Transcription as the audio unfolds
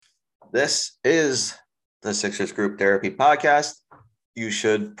This is the Sixers Group Therapy Podcast. You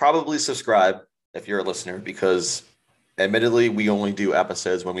should probably subscribe if you're a listener because admittedly, we only do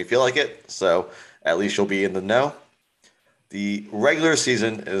episodes when we feel like it. So at least you'll be in the know. The regular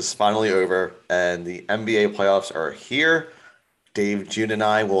season is finally over and the NBA playoffs are here. Dave, June, and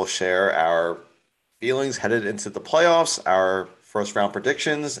I will share our feelings headed into the playoffs, our first round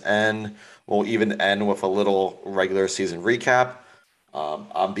predictions, and we'll even end with a little regular season recap.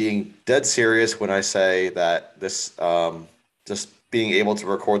 I'm being dead serious when I say that this just being able to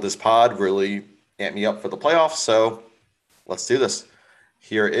record this pod really amped me up for the playoffs. So let's do this.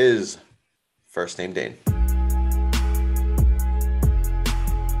 Here is First Name Dane.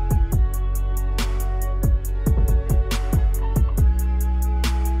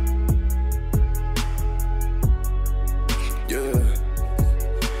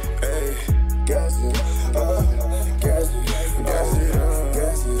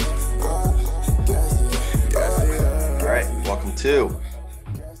 To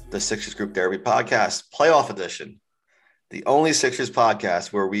the Sixers Group Therapy Podcast, Playoff Edition, the only Sixers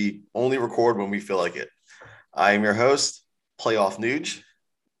podcast where we only record when we feel like it. I am your host, Playoff Nuge.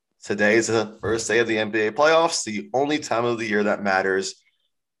 Today is the first day of the NBA playoffs, the only time of the year that matters.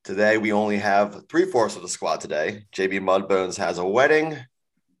 Today, we only have 3/4 of the squad today. JB Mudbones has a wedding,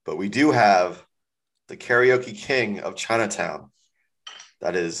 but we do have the karaoke king of Chinatown.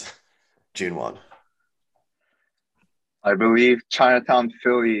 That is June 1. I believe Chinatown,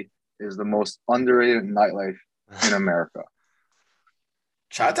 Philly is the most underrated nightlife in America.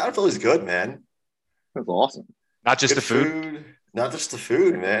 Chinatown, Philly's good, man. That's awesome. Not just good the food. Not just the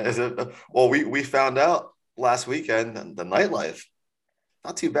food, man. Well, we found out last weekend the nightlife.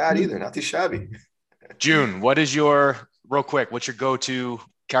 Not too bad either. Not too shabby. June, what's your go-to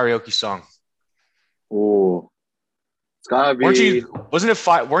karaoke song? Oh, it's gotta be.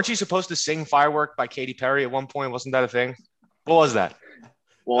 Weren't you supposed to sing "Firework" by Katy Perry at one point? Wasn't that a thing? What was that?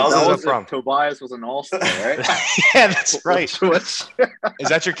 Well, that was from Tobias was an all-star, right? Yeah, that's right. Is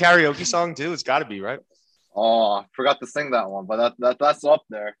that your karaoke song too? It's got to be, right? Oh, I forgot to sing that one, but that's up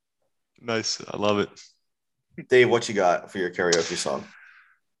there. Nice, I love it. Dave, what you got for your karaoke song?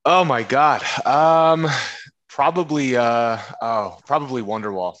 Oh my God, probably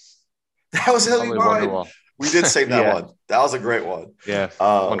Wonderwall. That was really mine. Wonderwall. We did save that one. That was a great one. Yeah,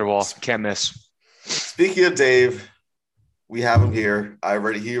 Wonderwall. Can't miss. Speaking of Dave, we have him here.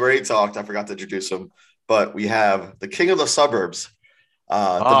 He already talked. I forgot to introduce him. But we have the king of the suburbs,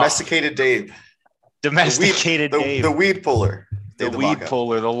 domesticated Dave. Domesticated Dave. The weed puller. The weed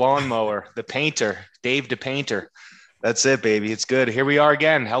puller, the lawnmower, the painter, Dave the painter. That's it, baby. It's good. Here we are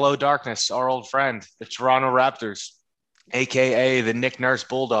again. Hello, darkness, our old friend, the Toronto Raptors, a.k.a. the Nick Nurse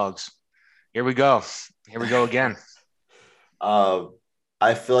Bulldogs. Here we go again.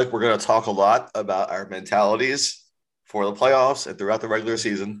 I feel like we're going to talk a lot about our mentalities for the playoffs and throughout the regular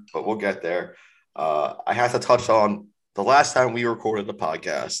season, but we'll get there. I have to touch on the last time we recorded the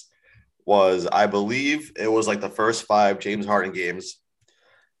podcast was, I believe it was like the first 5 James Harden games,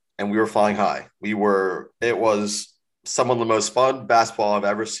 and we were flying high. It was some of the most fun basketball I've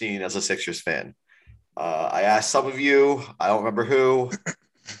ever seen as a Sixers fan. I asked some of you, I don't remember who,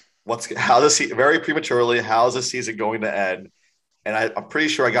 very prematurely, how is this season going to end? And I'm pretty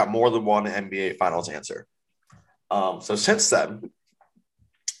sure I got more than one NBA Finals answer. So since then,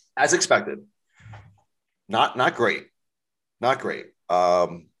 as expected, not great. A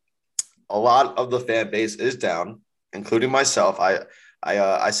lot of the fan base is down, including myself. I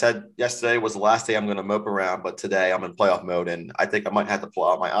said yesterday was the last day I'm going to mope around, but today I'm in playoff mode, and I think I might have to pull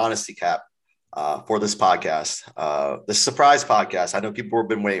out my honesty cap for this podcast, this surprise podcast. I know people have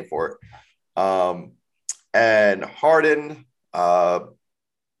been waiting for it. And Harden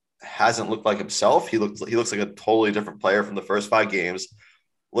hasn't looked like himself. He looks like a totally different player from the first 5 games.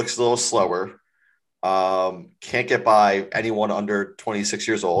 Looks a little slower. Can't get by anyone under 26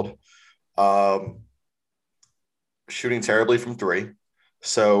 years old. Shooting terribly from 3.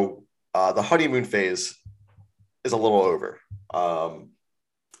 So the honeymoon phase is a little over.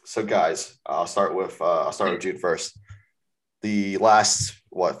 So guys, I'll start with June first. The last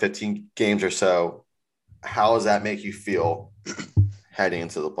 15 games or so, how does that make you feel heading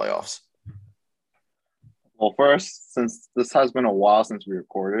into the playoffs? Well, first, since this has been a while since we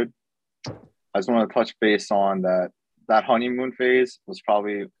recorded, I just want to touch base on that honeymoon phase was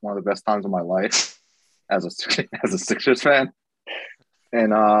probably one of the best times of my life as a Sixers fan.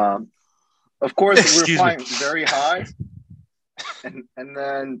 And of course, we were flying very high. And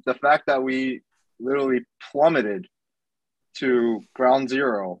then the fact that we literally plummeted to ground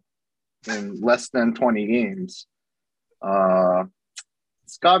zero in less than 20 games.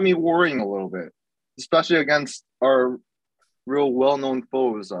 it's got me worrying a little bit, especially against our real well-known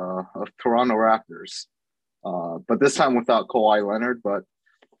foes of Toronto Raptors. But this time without Kawhi Leonard. But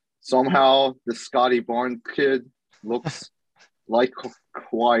somehow the Scotty Barnes kid looks like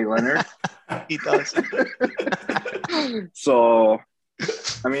Kawhi Leonard. He does. So,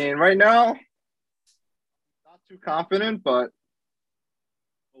 I mean, right now, not too confident, but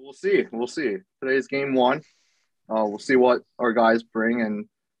we'll see. We'll see. Today's game one. We'll see what our guys bring and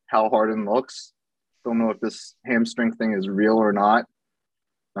how Harden looks. Don't know if this hamstring thing is real or not,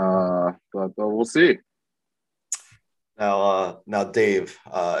 but we'll see. Now, Dave,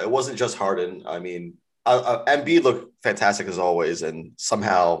 it wasn't just Harden. I mean, Embiid looked fantastic as always, and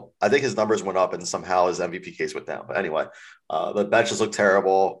somehow I think his numbers went up, and somehow his MVP case went down. But anyway, the benches look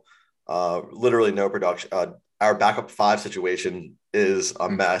terrible. Literally no production. Our backup five situation is a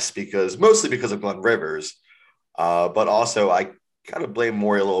mess mostly because of Glenn Rivers, but also I kind of blame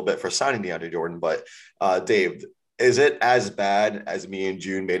Morey a little bit for signing DeAndre Jordan. But Dave, is it as bad as me and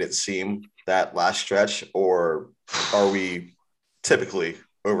June made it seem that last stretch, or are we typically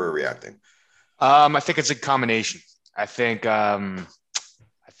overreacting? I think it's a combination. I think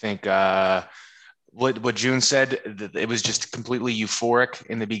what June said, it was just completely euphoric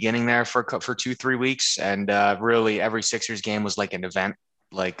in the beginning there for 2-3 weeks, and really every Sixers game was like an event,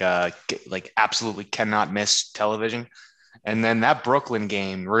 like absolutely cannot miss television. And then that Brooklyn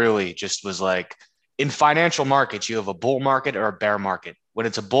game really just was like, in financial markets, you have a bull market or a bear market. When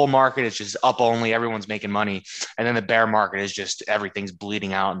it's a bull market, it's just up only, everyone's making money. And then the bear market is just everything's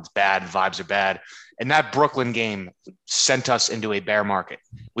bleeding out and it's bad, vibes are bad. And that Brooklyn game sent us into a bear market.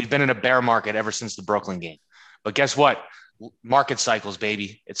 We've been in a bear market ever since the Brooklyn game. But guess what? Market cycles,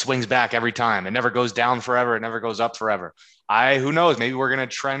 baby. It swings back every time. It never goes down forever. It never goes up forever. Who knows? Maybe we're going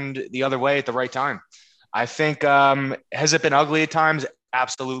to trend the other way at the right time. I think, has it been ugly at times?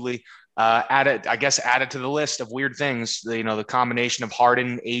 Absolutely. Add it to the list of weird things. The combination of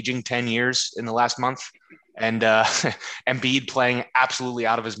Harden aging 10 years in the last month and Embiid playing absolutely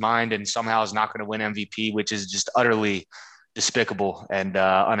out of his mind and somehow is not going to win MVP, which is just utterly despicable and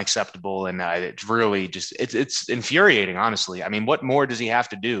unacceptable. And it's really just it's infuriating, honestly. I mean, what more does he have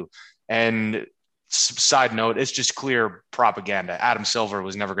to do? And side note, it's just clear propaganda. Adam Silver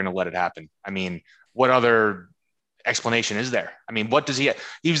was never going to let it happen. I mean, what other explanation is there? I mean, what does he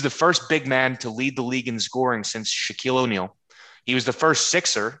was the first big man to lead the league in scoring since Shaquille O'Neal. He was the first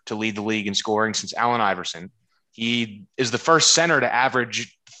Sixer to lead the league in scoring since Allen Iverson. He is the first center to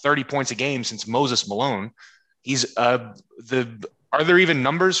average 30 points a game since Moses Malone. He's are there even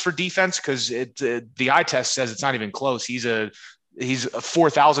numbers for defense? Because the eye test says it's not even close. He's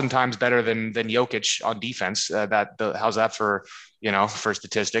 4,000 times better than Jokic on defense. How's that for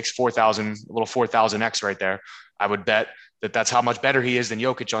statistics? 4,000, a little 4,000x right there. I would bet that's how much better he is than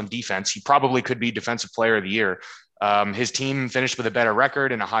Jokic on defense. He probably could be defensive player of the year. His team finished with a better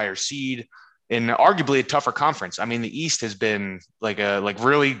record and a higher seed in arguably a tougher conference. I mean, the East has been like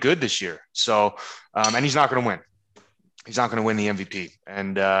really good this year. So, and he's not going to win. He's not going to win the MVP.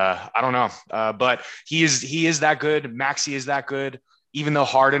 And I don't know, but he is that good. Maxey is that good. Even though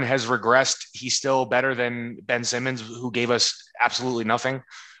Harden has regressed, he's still better than Ben Simmons, who gave us absolutely nothing.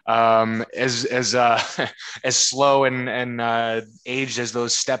 As slow and aged as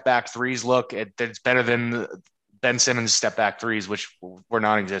those step back threes look, it's better than Ben Simmons step back threes, which were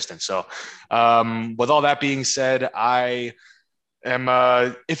non-existent. So, with all that being said, I am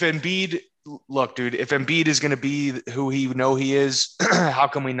if Embiid is going to be who he is, how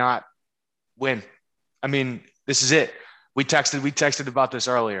can we not win? I mean, this is it. We texted about this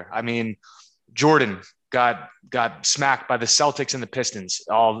earlier. I mean, Jordan got smacked by the Celtics and the Pistons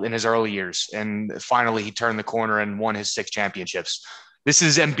all in his early years. And finally he turned the corner and won his 6 championships. This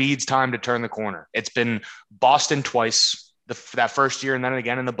is Embiid's time to turn the corner. It's been Boston twice, that first year and then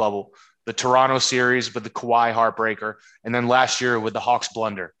again in the bubble, the Toronto series with the Kawhi heartbreaker, and then last year with the Hawks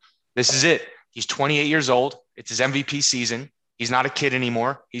blunder. This is it. He's 28 years old. It's his MVP season. He's not a kid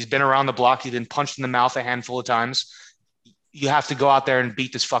anymore. He's been around the block. He's been punched in the mouth a handful of times. You have to go out there and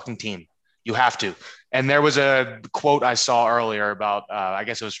beat this fucking team. You have to. And there was a quote I saw earlier about, I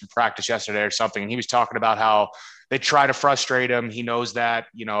guess it was from practice yesterday or something. And he was talking about how they try to frustrate him. He knows that,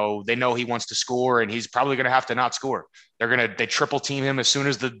 they know he wants to score and he's probably going to have to not score. They triple team him as soon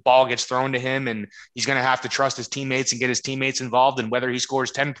as the ball gets thrown to him. And he's going to have to trust his teammates and get his teammates involved. And whether he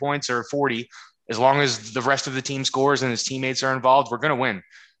scores 10 points or 40, as long as the rest of the team scores and his teammates are involved, we're going to win.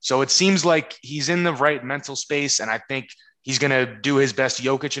 So it seems like he's in the right mental space. And I think he's going to do his best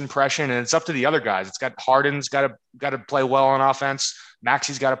Jokic impression, and it's up to the other guys. It's got Harden's got to play well on offense.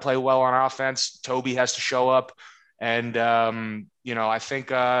 Maxey's got to play well on offense. Toby has to show up, And, I think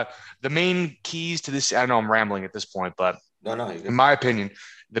the main keys to this, I know I'm rambling at this point, but No, in my opinion,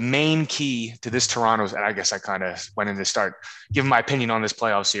 the main key to this Toronto's, and I guess I kind of went in to start giving my opinion on this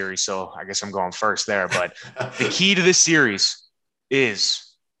playoff series. So I guess I'm going first there. But the key to this series is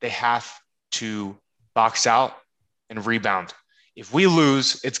they have to box out and rebound. If we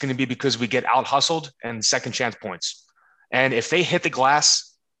lose, it's going to be because we get out hustled and second chance points. And if they hit the glass,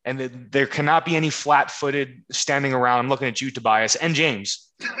 and there cannot be any flat-footed standing around. I'm looking at you, Tobias, and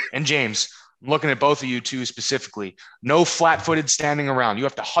James. I'm looking at both of you two specifically. No flat-footed standing around. You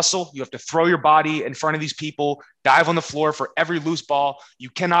have to hustle. You have to throw your body in front of these people, dive on the floor for every loose ball.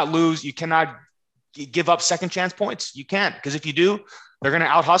 You cannot lose. You cannot give up second chance points. You can't, because if you do, they're going to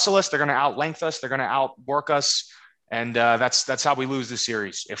out-hustle us. They're going to out-length us. They're going to outwork us. And that's how we lose this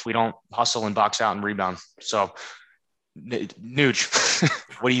series if we don't hustle and box out and rebound. So, Nuge,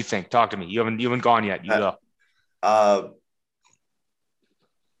 what do you think? Talk to me. You haven't gone yet. You go.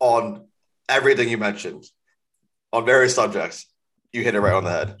 On everything you mentioned, on various subjects, you hit it right on the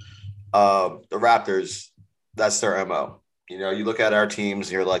head. The Raptors, that's their MO. You look at our teams,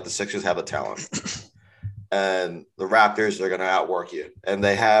 and you're like, the Sixers have the talent. And the Raptors, they're going to outwork you. And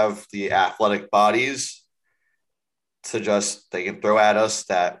they have the athletic bodies to they can throw at us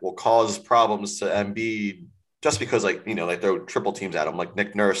that will cause problems to Embiid just because, they throw triple teams at him. Like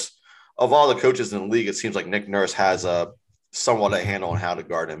Nick Nurse, of all the coaches in the league, it seems like Nick Nurse has somewhat a handle on how to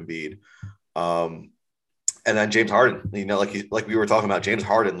guard Embiid. And then James Harden, like we were talking about, James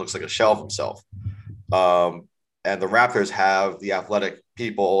Harden looks like a shell of himself. And the Raptors have the athletic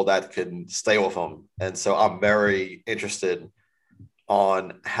people that can stay with him. And so I'm very interested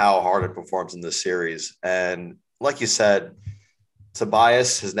on how Harden performs in this series. And like you said,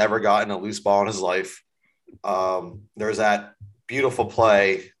 Tobias has never gotten a loose ball in his life. There's that beautiful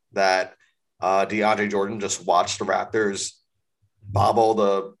play that DeAndre Jordan just watched the Raptors bobble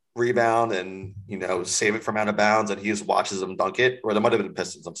the rebound and, save it from out of bounds, and he just watches them dunk it. Or there might have been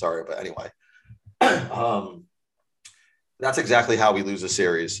Pistons, I'm sorry. But anyway, that's exactly how we lose a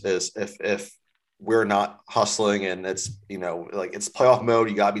series is if we're not hustling and it's, it's playoff mode.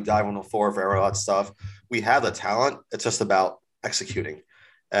 You got to be diving on the floor for all that stuff. We have the talent. It's just about executing.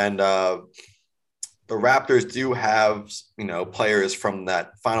 And the Raptors do have, players from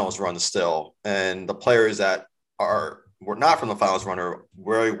that finals run still. And the players that were not from the finals run are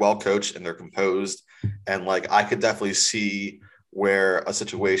very well coached and they're composed. And I could definitely see where a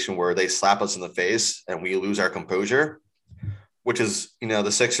situation where they slap us in the face and we lose our composure, which is,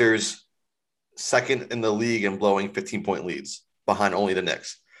 the Sixers second in the league in blowing 15-point leads behind only the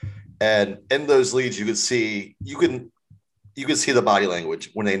Knicks. And in those leads, you can see the body language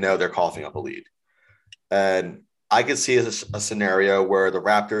when they know they're coughing up a lead. And I could see a scenario where the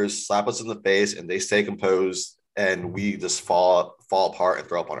Raptors slap us in the face and they stay composed and we just fall apart and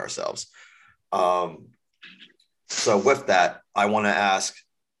throw up on ourselves. So with that, I want to ask,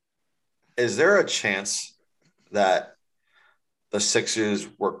 is there a chance that the Sixers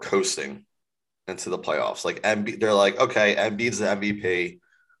were coasting into the playoffs? They're like, okay, Embiid's the MVP.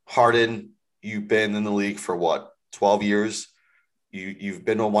 Harden, you've been in the league for what, 12 years? You've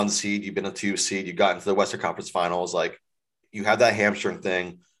been a 1 seed, you've been a 2 seed, you got into the Western Conference Finals. You have that hamstring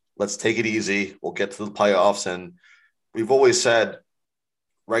thing. Let's take it easy. We'll get to the playoffs. And we've always said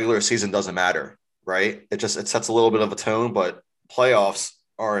regular season doesn't matter, right? It sets a little bit of a tone, but playoffs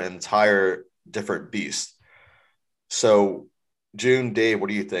are an entire different beast. So, June, Dave, what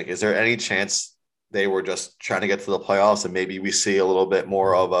do you think? Is there any chance they were just trying to get to the playoffs and maybe we see a little bit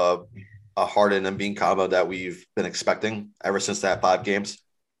more of a Harden and Embiid combo that we've been expecting ever since that 5 games?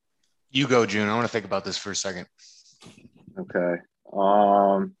 You go, June. I want to think about this for a second. Okay.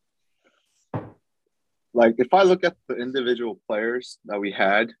 If I look at the individual players that we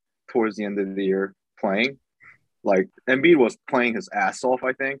had towards the end of the year playing, Embiid was playing his ass off,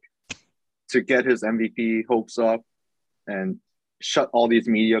 I think, to get his MVP hopes up and shut all these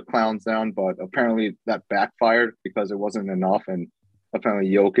media clowns down. But apparently that backfired because it wasn't enough. And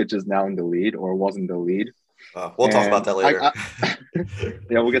apparently Jokic is now in the lead, or wasn't the lead. We'll talk about that later.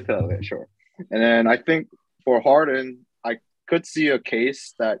 Yeah, we'll get to that later, sure. And then I think for Harden, I could see a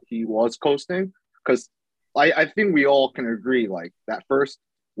case that he was coasting because I think we all can agree, that first,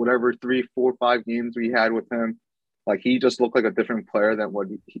 whatever, 3, 4, 5 games we had with him, he just looked like a different player than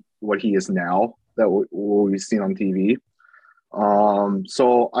what he is now, that what we've seen on TV.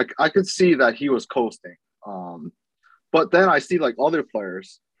 So I could see that he was coasting. But then I see other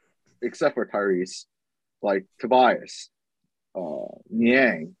players, except for Tyrese, Tobias,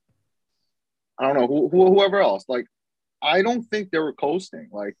 Niang. I don't know whoever else. I don't think they were coasting.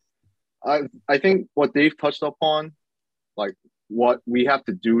 I think what Dave touched upon, like what we have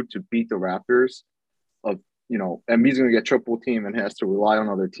to do to beat the Raptors, of Embiid's going to get triple team and has to rely on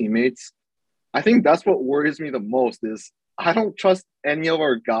other teammates. I think that's what worries me the most is I don't trust any of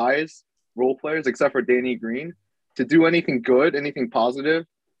our guys, role players, except for Danny Green, to do anything good, anything positive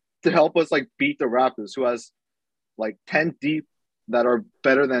to help us like beat the Raptors, who has like 10 deep that are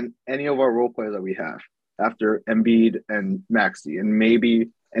better than any of our role players that we have after Embiid and Maxey and maybe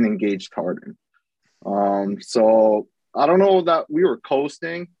an engaged Harden. So I don't know that we were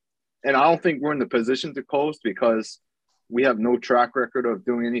coasting, and I don't think we're in the position to coast because we have no track record of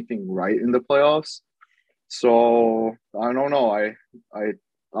doing anything right in the playoffs. So I don't know.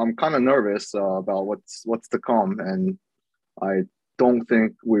 I'm kind of nervous about what's to come, and I don't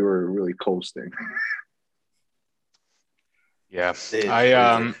think we were really coasting. Yeah,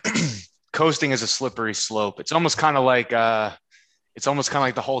 I coasting is a slippery slope. It's almost kind of like the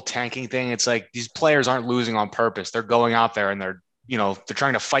whole tanking thing. It's like these players aren't losing on purpose. They're going out there and they're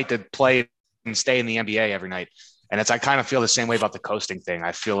trying to fight to play and stay in the NBA every night. And I kind of feel the same way about the coasting thing.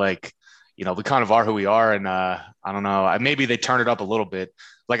 I feel like, we kind of are who we are. And I don't know, maybe they turn it up a little bit.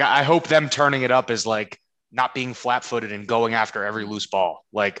 Like, I hope them turning it up is like not being flat footed and going after every loose ball.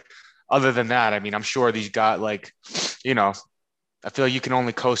 Like, other than that, I mean, I'm sure these guys, like, I feel like you can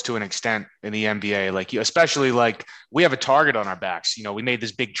only coast to an extent in the NBA. Like, especially like we have a target on our backs. We made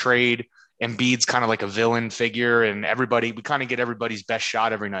this big trade. Embiid's kind of like a villain figure, and we kind of get everybody's best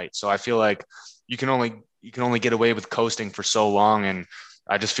shot every night. So I feel like you can only get away with coasting for so long. And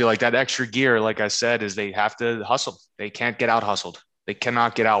I just feel like that extra gear, like I said, is they have to hustle. They can't get out hustled. They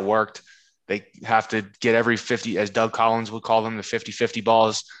cannot get outworked. They have to get every 50, as Doug Collins would call them, the 50-50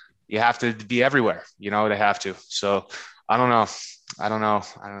 balls. You have to be everywhere. They have to. So I don't know.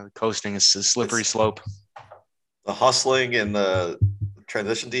 Coasting is a slippery slope. The hustling and the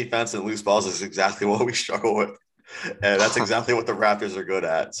transition defense and loose balls is exactly what we struggle with. And that's exactly what the Raptors are good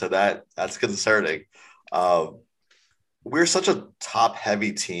at. So that's concerning. We're such a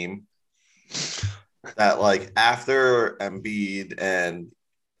top-heavy team that, like, after Embiid and,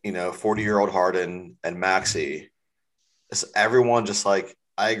 40-year-old Harden and Maxey, everyone just, like,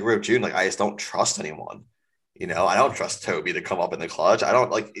 I agree with June. Like, I just don't trust anyone. I don't trust Toby to come up in the clutch. I don't,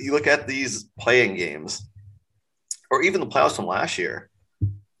 like, you look at these playing games or even the playoffs from last year,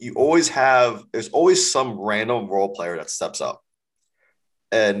 there's always some random role player that steps up.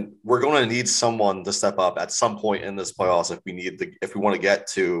 And we're going to need someone to step up at some point in this playoffs if we want to get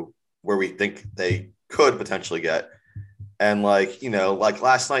to where we think they could potentially get. And like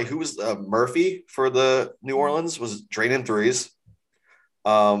last night, who was Murphy for the New Orleans was draining threes.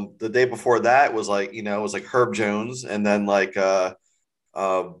 The day before that was it was like Herb Jones, and then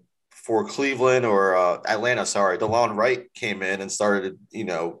for Cleveland or Atlanta, DeLon Wright came in and started,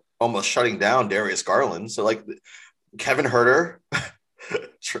 almost shutting down Darius Garland. So like Kevin Huerter,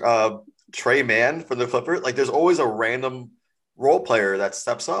 Trey Mann from the Clippers, like there's always a random role player that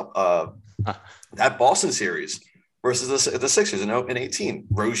steps up. That Boston series versus the Sixers in 18,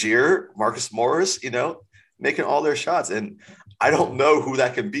 Rozier, Marcus Morris, making all their shots. And I don't know who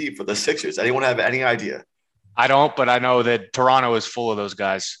that could be for the Sixers. Anyone have any idea? I don't, but I know that Toronto is full of those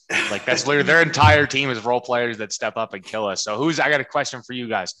guys. Like that's literally their entire team is role players that step up and kill us. So I got a question for you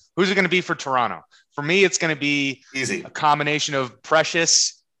guys. Who's it going to be for Toronto? For me, it's going to be easy. A combination of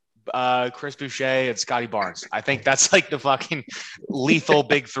Precious, Chris Boucher, and Scotty Barnes. I think that's like the fucking lethal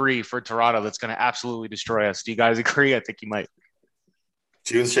big three for Toronto that's going to absolutely destroy us. Do you guys agree? I think you might.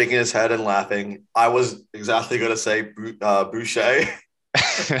 June's shaking his head and laughing. I was exactly going to say Boucher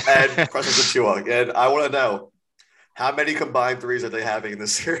and Precious Achiuwa. And I want to know, how many combined threes are they having in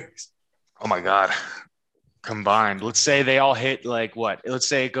this series? Oh, my God. Combined. Let's say they all hit like what? Let's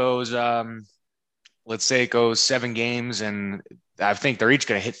say it goes 7 games, and I think they're each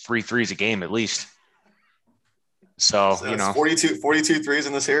going to hit 3 threes a game at least. So 42 threes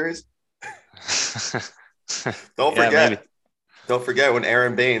in the series. Don't forget when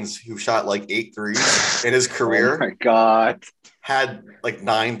Aaron Baines, who shot like 8 threes in his career, oh my God, had like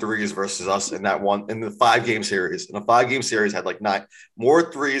 9 threes versus us in the 5-game series. In a 5-game series, had like 9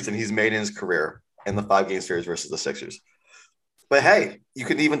 more threes than he's made in his career in the 5-game series versus the Sixers. But hey, you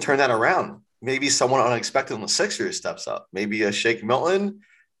can even turn that around. Maybe someone unexpected on the Sixers steps up. Maybe a Shake Milton.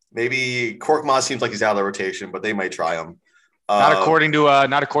 Maybe Korkmaz seems like he's out of the rotation, but they might try him. Not according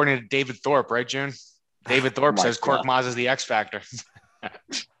to David Thorpe, right, June? David Thorpe says Korkmaz is the X factor.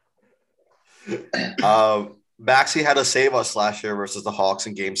 Maxey had to save us last year versus the Hawks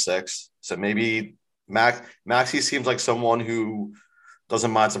in Game 6. So maybe Maxey seems like someone who doesn't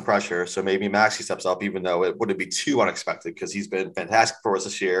mind some pressure. So maybe Maxey steps up, even though it wouldn't be too unexpected because he's been fantastic for us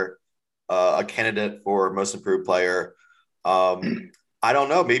this year. a candidate for most improved player. I don't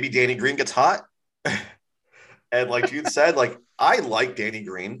know. Maybe Danny Green gets hot. And like Jude said, like I like Danny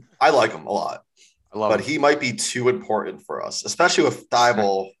Green. I like him a lot. I love But him. he might be too important for us, especially with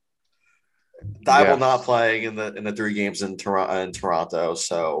Thibault not playing in the 3 games in Toronto.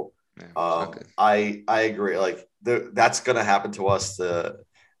 So I agree. Like that's gonna happen to us.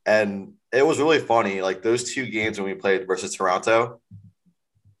 And it was really funny. Like those 2 games when we played versus Toronto,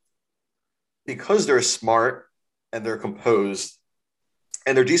 because they're smart and they're composed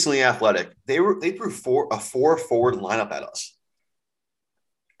and they're decently athletic. They threw a 4 forward lineup at us.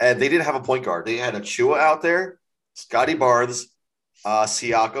 And they didn't have a point guard. They had Achua out there, Scotty Barnes,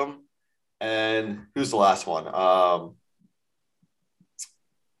 Siakam, and who's the last one?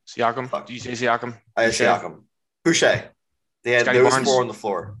 Siakam. Do you say Siakam? I had Siakam. Boucher. They had Scotty those Barnes. 4 on the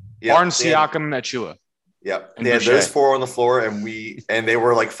floor. Yep. Barnes, Siakam, Achua. Yep. They had those 4 on the floor, and they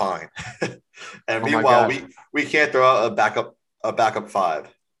were like fine. And meanwhile, we can't throw out a backup 5.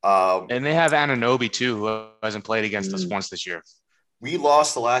 And they have Anunoby too, who hasn't played against us once this year. We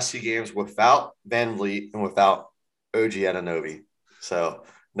lost the last 2 games without Van Vliet and without OG Anunoby. So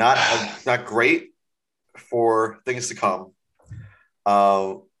not great for things to come.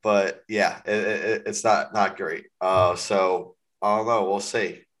 But yeah, it's not great. So I don't know. We'll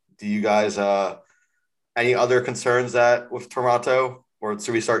see. Do you guys any other concerns that with Toronto, or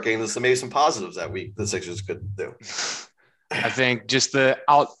should we start getting maybe some positives that the Sixers could do? I think just the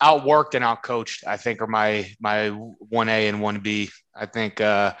outworked and outcoached, I think, are my 1A and 1B. I think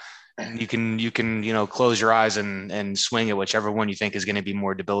you can close your eyes and swing at whichever one you think is going to be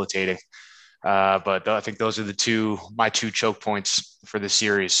more debilitating. But I think those are my two choke points for this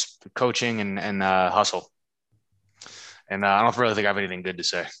series: the coaching and hustle. And I don't really think I have anything good to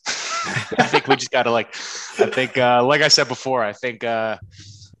say. I think we just got to like I said before, I think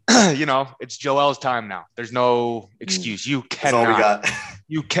it's Joel's time now. There's no excuse. You cannot. That's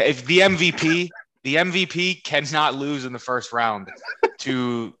all we got. If the MVP cannot lose in the first round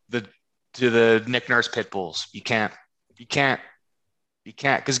to the Nick Nurse Pit Bulls. You can't.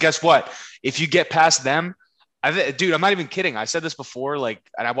 Because guess what? If you get past them, dude, I'm not even kidding. I said this before, and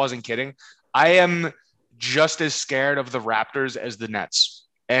I wasn't kidding. I am just as scared of the Raptors as the Nets.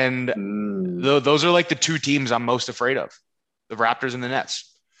 And those are like the 2 teams I'm most afraid of, the Raptors and the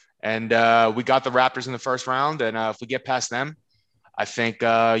Nets. And we got the Raptors in the first round. And if we get past them, I think,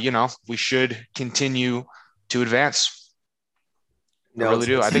 we should continue to advance. I really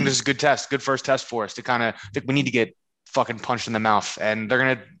do. I think this is a good test, good first test for us to I think we need to get fucking punched in the mouth, and they're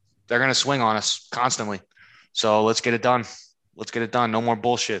going to swing on us constantly. So let's get it done. No more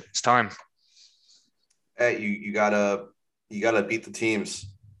bullshit. It's time. Hey, you gotta beat the teams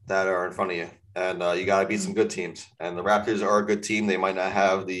that are in front of you, and you gotta beat some good teams. And the Raptors are a good team. They might not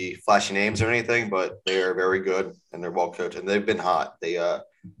have the flashy names or anything, but they are very good and they're well coached, and they've been hot. They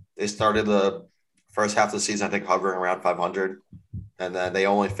started the first half of the season, I think, hovering around 500, and then they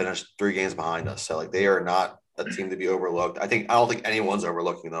only finished 3 games behind us. So they are not a team to be overlooked. I don't think anyone's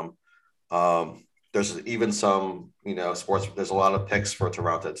overlooking them. There's even some sports. There's a lot of picks for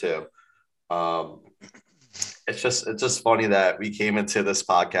Toronto too. It's just funny that we came into this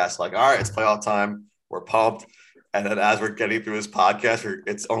podcast like, all right, it's playoff time. We're pumped. And then as we're getting through this podcast,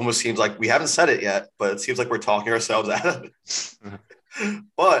 it almost seems like we haven't said it yet, but it seems like we're talking ourselves out of it.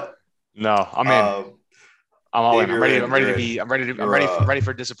 But no, I'm in. I'm all in. I'm ready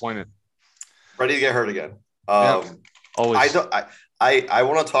for disappointment. Ready to get hurt again. Always. I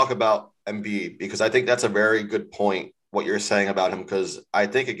want to talk about Embiid because I think that's a very good point, what you're saying about him, because I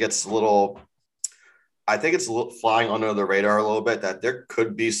think it's flying under the radar a little bit that there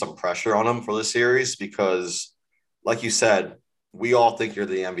could be some pressure on him for the series because, like you said, we all think you're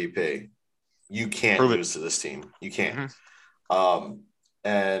the MVP. You can't lose to this team. You can't. Mm-hmm.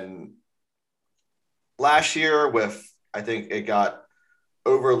 And last year I think it got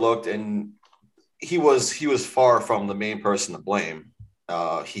overlooked, and he was far from the main person to blame.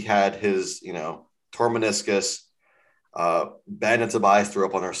 He had his, torn meniscus. Ben and Tobias threw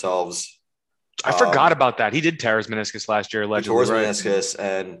up on themselves. I forgot about that. He did tear his meniscus last year, allegedly. He tore his meniscus,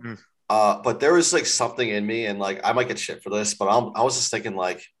 and but there was something in me, and I might get shit for this, but I was just thinking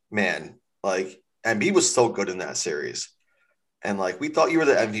man, Embiid was so good in that series, and we thought you were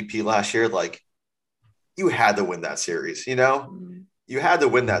the MVP last year. You had to win that series, you had to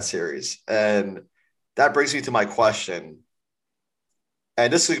win that series, and that brings me to my question.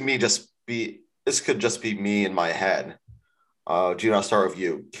 And this could just be me in my head. Gino, I'll start with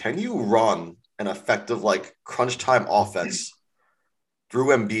you. Can you run an effective crunch time offense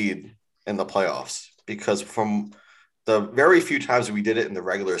through Embiid in the playoffs? Because from the very few times we did it in the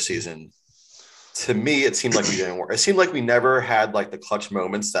regular season, to me, it seemed like we didn't work. It seemed like we never had like the clutch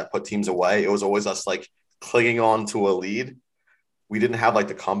moments that put teams away. It was always us like clinging on to a lead. We didn't have like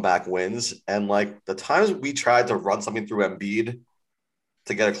the comeback wins. And like the times we tried to run something through Embiid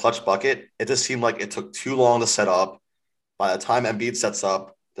to get a clutch bucket, it just seemed like it took too long to set up. By the time Embiid sets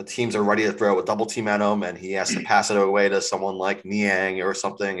up, the teams are ready to throw a double team at him and he has to pass it away to someone like Niang or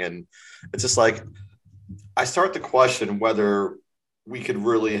something. And it's just like, I start to question whether we could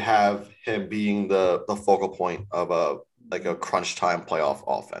really have him being the focal point of a crunch time playoff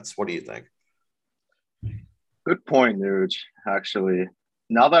offense. What do you think? Good point, Nuge. Actually,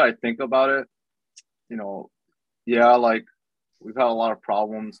 now that I think about it, you know, yeah, like we've had a lot of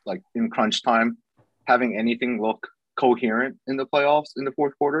problems like in crunch time, having anything look coherent in the playoffs in the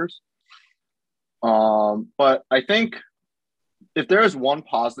fourth quarters. But I think if there is one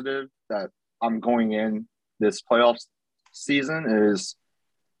positive that I'm going in this playoffs season is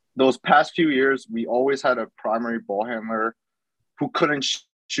those past few years, we always had a primary ball handler who couldn't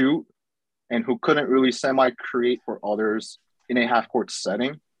shoot and who couldn't really semi-create for others in a half-court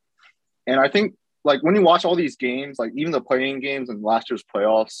setting. And I think, like, when you watch all these games, like even the playing games in last year's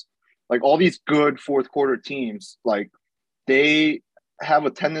playoffs, like all these good fourth-quarter teams, like they have a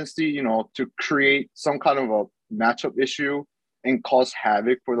tendency, you know, to create some kind of a matchup issue and cause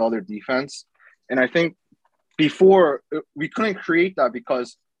havoc for the other defense. And I think before we couldn't create that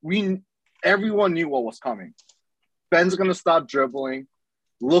because everyone knew what was coming. Ben's going to stop dribbling,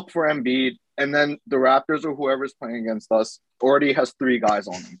 look for Embiid, and then the Raptors or whoever's playing against us already has 3 guys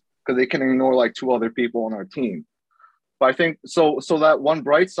on them because they can ignore like 2 other people on our team. But I think so that one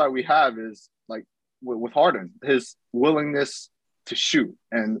bright side we have is like with Harden, his willingness to shoot.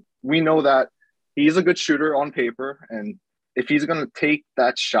 And we know that he's a good shooter on paper. And if he's going to take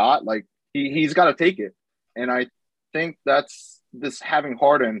that shot, like he's got to take it. And I think that's this having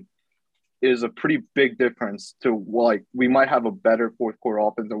Harden is a pretty big difference to like we might have a better fourth quarter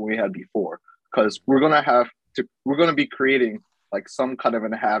offense than we had before because we're gonna be creating like some kind of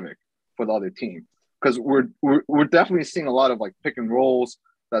a havoc for the other team because we're definitely seeing a lot of like pick and rolls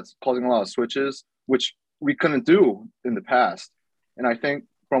that's causing a lot of switches which we couldn't do in the past. And I think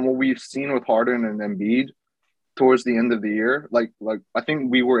from what we've seen with Harden and Embiid towards the end of the year, like I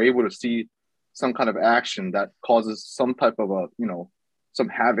think we were able to see some kind of action that causes some type of a some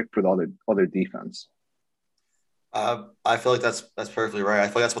havoc for the other defense. I feel like that's perfectly right. I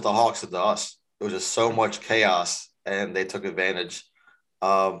feel like that's what the Hawks did to us. It was just so much chaos, and they took advantage.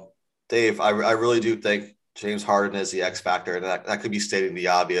 Dave, I really do think James Harden is the X factor, and that could be stating the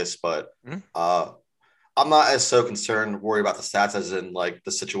obvious, but I'm not as so worried about the stats as in like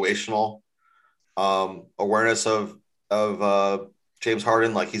the situational awareness of James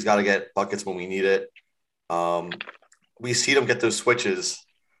Harden. Like he's got to get buckets when we need it. We see him get those switches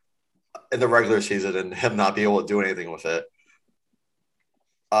in the regular season and him not be able to do anything with it.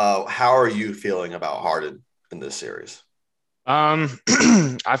 How are you feeling about Harden in this series?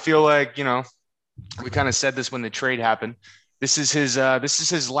 I feel like, we kind of said this when the trade happened. This is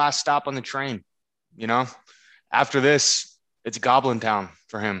his last stop on the train. After this, it's Goblin Town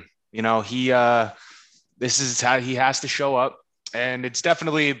for him. This is how he has to show up, and it's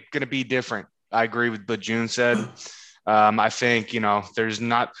definitely going to be different. I agree with what June said. I think, there's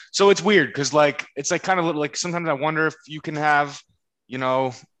not, so it's weird because it's kind of like sometimes I wonder if you can have,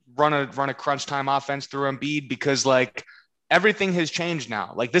 run a crunch time offense through Embiid because everything has changed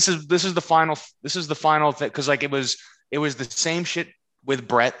now. This is the final thing. Cause it was the same shit with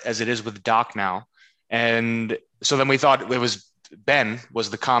Brett as it is with Doc now. And so then we thought it was Ben was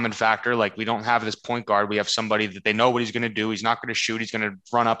the common factor. We don't have this point guard. We have somebody that they know what he's going to do. He's not going to shoot. He's going to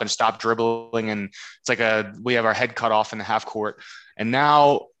run up and stop dribbling. And it's we have our head cut off in the half court. And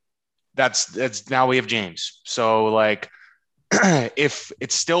now now we have James. So if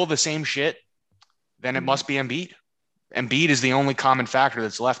it's still the same shit, then it must be Embiid. Embiid is the only common factor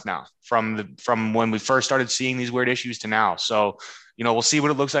that's left now from when we first started seeing these weird issues to now. So, we'll see what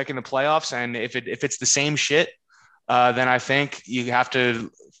it looks like in the playoffs. And if it's the same shit, then I think you have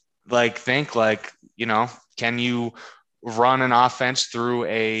to think can you run an offense through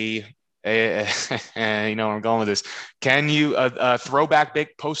a where I'm going with this? Can you a throwback big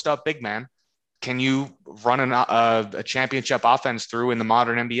post up big man? Can you run a championship offense through in the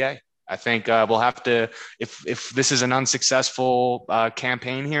modern NBA? I think we'll have to, if this is an unsuccessful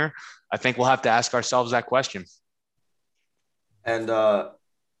campaign here, I think we'll have to ask ourselves that question. And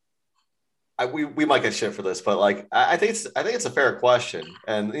we might get shit for this, but I think it's a fair question,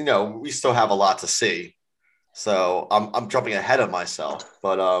 and we still have a lot to see, so I'm jumping ahead of myself,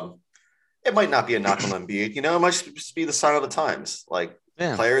 but it might not be a knock on Embiid. It might just be the sign of the times.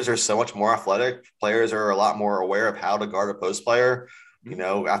 Yeah. Players are so much more athletic. Players are a lot more aware of how to guard a post player. You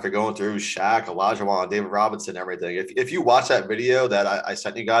know, after going through Shaq, Olajuwon, David Robinson, everything. If you watch that video that I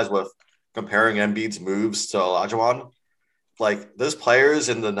sent you guys with comparing Embiid's moves to Olajuwon, like those players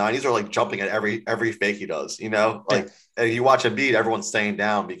in the 90s are like jumping at every fake he does, you know? Like if you watch Embiid, everyone's staying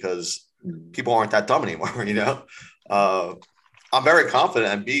down because people aren't that dumb anymore, you know? I'm very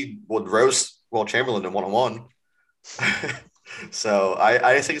confident Embiid would roast Will Chamberlain in one-on-one. So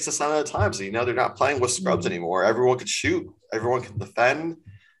I think it's a sign of the times. You know, they're not playing with scrubs anymore. Everyone can shoot. Everyone can defend.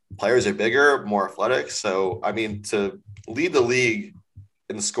 Players are bigger, more athletic. So, I mean, to lead the league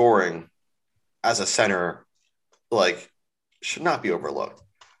in scoring as a center, like, should not be overlooked.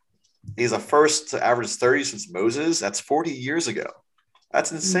 He's a first to average 30 since Moses. That's 40 years ago.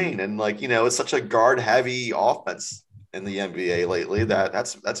 That's insane. And, like, you know, it's such a guard-heavy offense in the NBA lately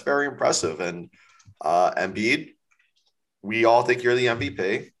that's very impressive. And Embiid, we all think you're the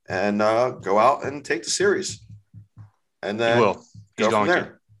MVP, and go out and take the series. And then he will. He's going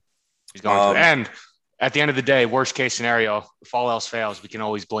to. He's going to. And at the end of the day, worst case scenario, if all else fails, we can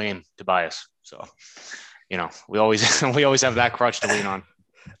always blame Tobias. So, you know, we always have that crutch to lean on.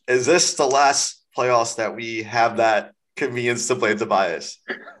 Is this the last playoffs that we have that convenience to play Tobias?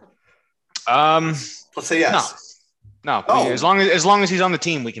 Let's say yes. No. As long as he's on the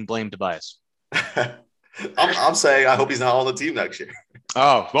team, we can blame Tobias. I'm saying I hope he's not on the team next year.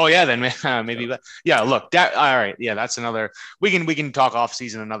 Oh, well, yeah, then maybe. Yeah, look, that all right. Yeah, that's another. We can talk off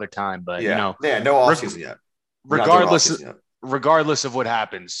season another time, but you know, no off season yet. Regardless of what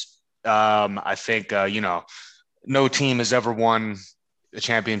happens, I think you know, no team has ever won a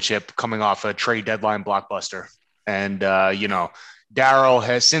championship coming off a trade deadline blockbuster, and you know, Daryl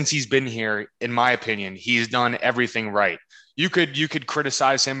has, since he's been here, in my opinion, he's done everything right. You could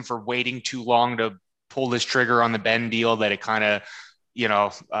criticize him for waiting too long to pull this trigger on the Ben deal, that it kind of, you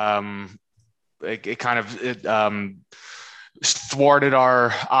know, thwarted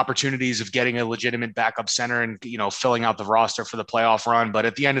our opportunities of getting a legitimate backup center and, you know, filling out the roster for the playoff run. But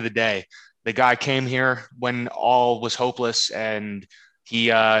at the end of the day, the guy came here when all was hopeless, and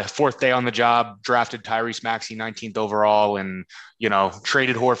he fourth day on the job drafted Tyrese Maxey 19th overall, and, you know,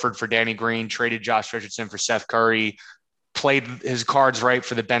 traded Horford for Danny Green, traded Josh Richardson for Seth Curry, played his cards right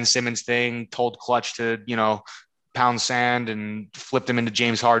for the Ben Simmons thing, told Clutch to, you know, pound sand, and flipped him into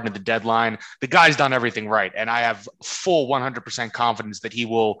James Harden at the deadline. The guy's done everything right, and I have full 100% confidence that he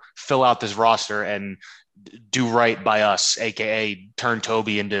will fill out this roster and do right by us, aka turn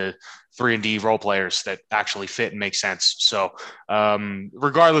Toby into 3-and-D role players that actually fit and make sense. So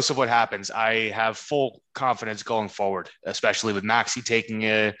regardless of what happens, I have full confidence going forward, especially with Maxey taking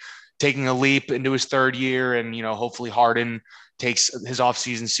a leap into his third year, and, you know, hopefully Harden takes his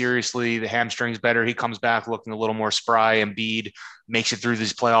offseason seriously. The hamstring's better. He comes back looking a little more spry. Embiid makes it through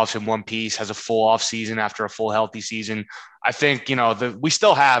these playoffs in one piece, has a full offseason after a full healthy season. I think, you know, we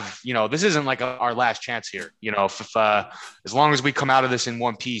still have, you know, this isn't like our last chance here. You know, if as long as we come out of this in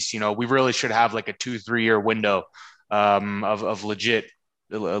one piece, you know, we really should have like a 2-3 year window of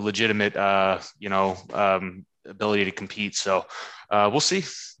legitimate, you know, ability to compete. So we'll see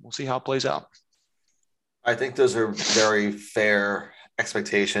how it plays out. I think those are very fair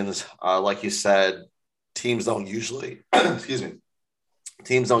expectations. Like you said, teams don't usually have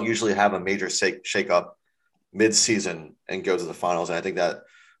a major shakeup mid-season and go to the finals. And I think that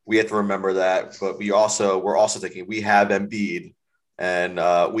we have to remember that, but we're also thinking we have Embiid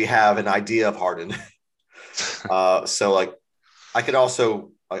and we have an idea of Harden. So like, I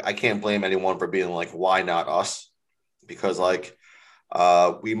can't blame anyone for being like, why not us? Because like,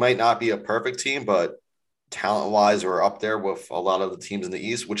 we might not be a perfect team, but talent-wise, we're up there with a lot of the teams in the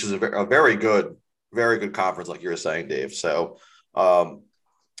East, which is a very good conference, like you were saying, Dave. So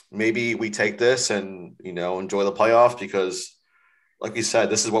maybe we take this and, you know, enjoy the playoffs, because, like you said,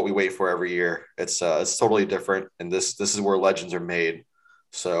 this is what we wait for every year. It's totally different, and this is where legends are made.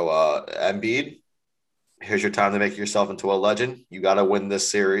 So Embiid, here's your time to make yourself into a legend. You got to win this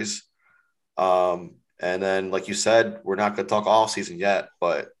series. And then, like you said, we're not going to talk off season yet,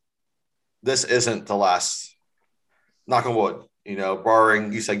 but this isn't the last, knock on wood, you know,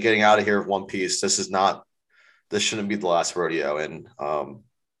 barring, you said, getting out of here with one piece. This shouldn't be the last rodeo. And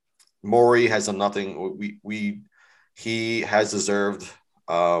Morey has done nothing. He has deserved,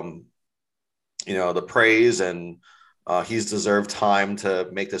 you know, the praise, and he's deserved time to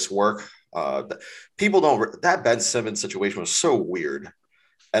make this work. That Ben Simmons situation was so weird.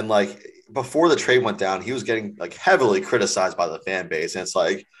 And like, before the trade went down, he was getting like heavily criticized by the fan base. And it's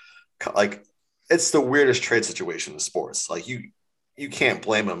like it's the weirdest trade situation in sports. Like you can't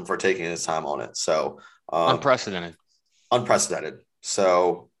blame him for taking his time on it. So unprecedented.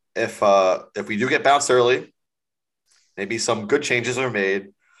 So if we do get bounced early, maybe some good changes are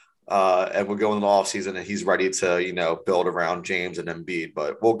made, and we'll go in the off season and he's ready to build around James and Embiid.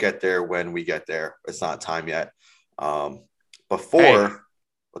 But we'll get there when we get there. It's not time yet. Real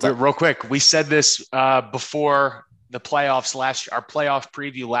quick, we said this before the playoffs our playoff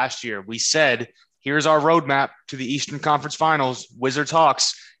preview last year. We said, here's our roadmap to the Eastern Conference Finals, Wizards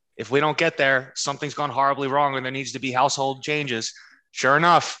Hawks. If we don't get there, something's gone horribly wrong and there needs to be household changes. Sure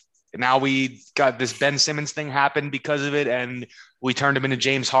enough, now we got this Ben Simmons thing happen because of it, and we turned him into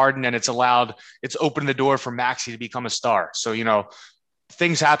James Harden, and it's opened the door for Maxey to become a star. So,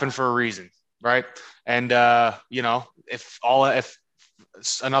 things happen for a reason, right? And, if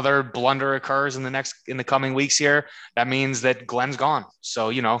another blunder occurs in the coming weeks here, that means that Glenn's gone.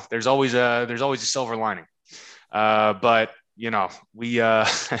 So, there's always a silver lining. But we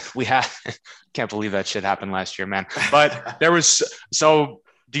can't believe that shit happened last year, man. But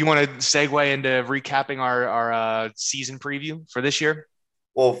do you want to segue into recapping our season preview for this year?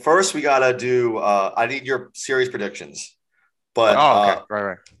 Well, first we got to do, I need your series predictions, but okay.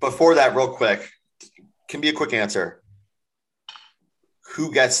 Right. Before that, real quick, can be a quick answer.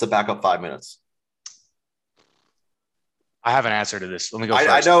 Who gets the backup 5 minutes? I have an answer to this. Let me go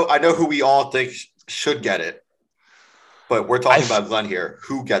first. I know who we all think should get it, but we're talking about Glenn here.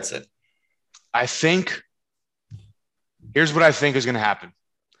 Who gets it? Here's what I think is going to happen.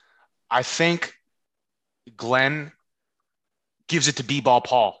 I think Glenn gives it to B-Ball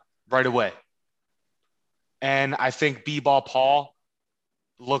Paul right away. And I think B-Ball Paul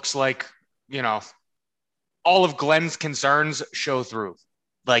looks like, all of Glenn's concerns show through.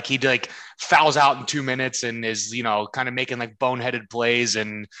 Like he fouls out in 2 minutes and is, kind of making boneheaded plays.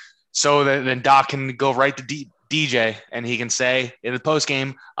 And so then Doc can go right to DJ and he can say in the post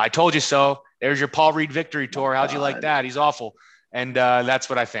game, I told you so. There's your Paul Reed victory tour. How'd you like that? He's awful. And that's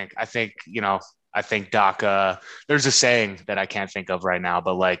what I think. I think Doc, there's a saying that I can't think of right now,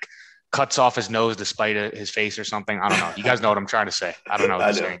 but cuts off his nose to spite his face or something. I don't know. You guys know what I'm trying to say. I don't know what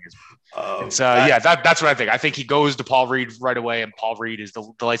the saying is. That's what I think. I think he goes to Paul Reed right away, and Paul Reed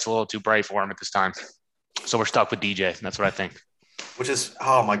the light's a little too bright for him at this time. So we're stuck with DJ. That's what I think. Which is,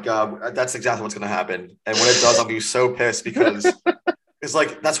 oh my God, that's exactly what's going to happen. And when it does, I'll be so pissed because it's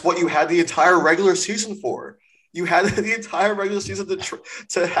that's what you had the entire regular season for. You had the entire regular season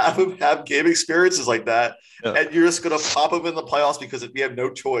to have him have game experiences like that. Yeah. And you're just going to pop him in the playoffs because we have no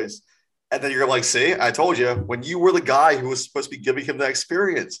choice. And then you're like, see, I told you, when you were the guy who was supposed to be giving him that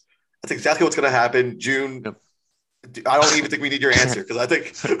experience. That's exactly what's going to happen. June, yep. I don't even think we need your answer because I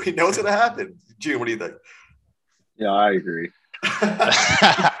think we know what's going to happen. June, what do you think? Yeah, I agree. All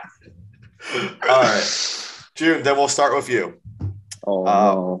right. June, then we'll start with you.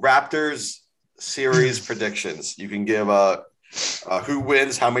 No. Raptors series predictions. You can give who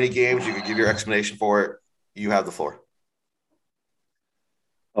wins, how many games. You can give your explanation for it. You have the floor.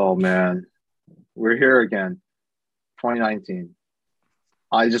 Oh, man. We're here again. 2019.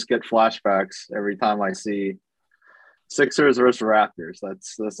 I just get flashbacks every time I see Sixers versus Raptors.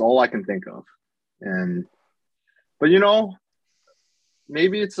 That's all I can think of. But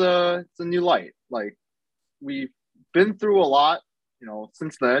maybe it's a new light. We've been through a lot,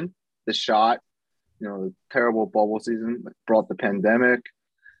 since then. The shot, the terrible bubble season brought the pandemic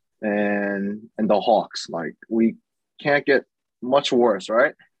and the Hawks. We can't get much worse,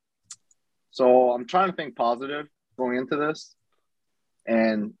 right? So I'm trying to think positive going into this.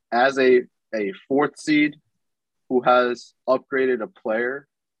 And as a fourth seed who has upgraded a player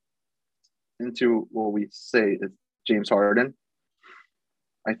into what we say is James Harden,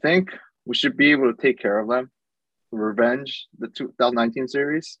 I think we should be able to take care of them, revenge the 2019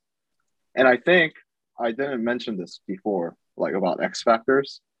 series. And I think I didn't mention this before, about X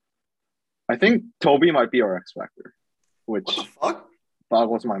factors. I think Toby might be our X factor, which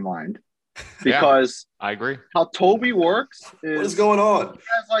boggles my mind. Because yeah, I agree. How Toby works is what is going on?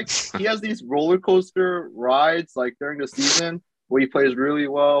 He has these roller coaster rides during the season where he plays really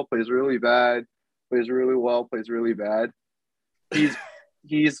well, plays really bad, plays really well, plays really bad. He's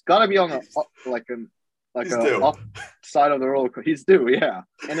got to be on up side of the roller coaster. He's due, yeah.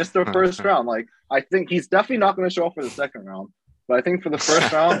 And it's their first round. I think he's definitely not going to show up for the second round, but I think for the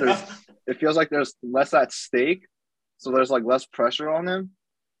first round, it feels like there's less at stake, so there's less pressure on him.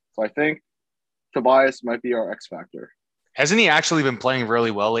 So I think Tobias might be our X factor. Hasn't he actually been playing really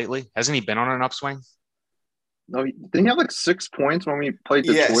well lately? Hasn't he been on an upswing? No, didn't he have 6 points when we played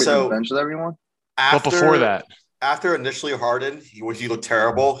Detroit and benched everyone? But before that. after initially Harden, when he looked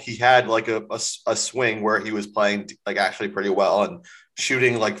terrible, he had like a swing where he was playing like actually pretty well and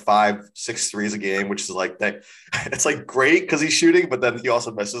shooting like 5-6 threes a game, which is like that. It's like great because he's shooting, but then he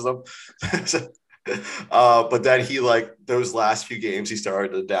also misses them. But then he like those last few games he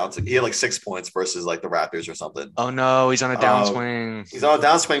started to down. He had like 6 points versus like the Raptors or something. Oh no, he's on a downswing. He's on a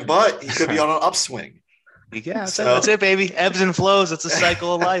downswing, but he could be on an upswing. Yeah, that's it, baby. Ebbs and flows. It's a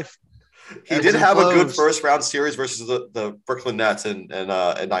cycle of life. He did have a good first round series versus the Brooklyn Nets in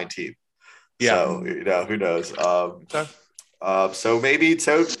 19. Yeah. So who knows? So maybe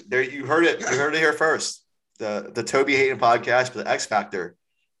there you heard it. You heard it here first. The Toby Hayden podcast, but the X Factor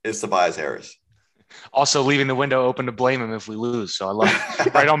is Tobias Harris. Also leaving the window open to blame him if we lose. So I love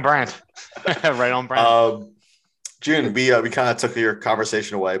it. Right on brand. Right on brand. June, we kind of took your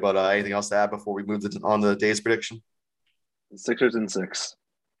conversation away, but anything else to add before we move on the day's prediction? Sixers in 6.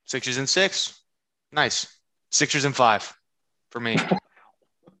 Sixers in 6. Nice. Sixers in 5 for me.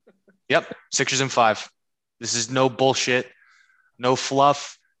 Yep. Sixers in 5. This is no bullshit. No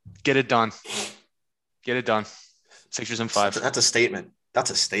fluff. Get it done. Get it done. Sixers in 5. That's a statement.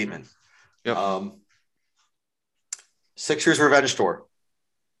 That's a statement. Yep. Sixers revenge tour.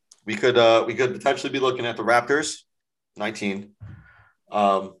 We could potentially be looking at the Raptors, 19,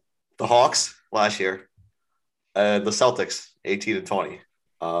 the Hawks last year, and the Celtics, 18 and 20.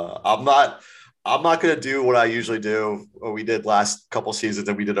 I'm not going to do what I usually do, what we did last couple seasons,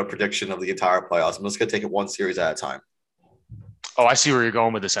 and we did a prediction of the entire playoffs. I'm just going to take it one series at a time. Oh, I see where you're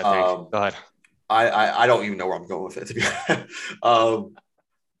going with this, I think. Go ahead. I don't even know where I'm going with it, to be honest.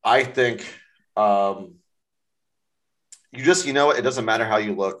 I think it doesn't matter how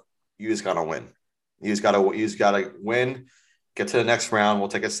you look. You just got to win. You just got to win, get to the next round. We'll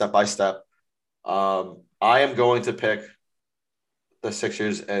take it step by step. I am going to pick the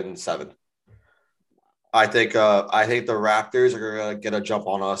Sixers in 7. I think the Raptors are going to get a jump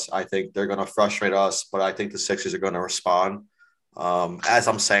on us. I think they're going to frustrate us, but I think the Sixers are going to respond. As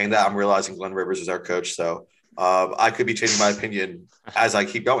I'm saying that, I'm realizing Glenn Rivers is our coach, so I could be changing my opinion as I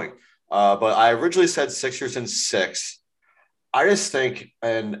keep going. But I originally said Sixers in 6. I just think,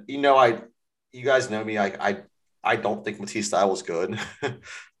 and you guys know me, I don't think Matisse Thybulle is good,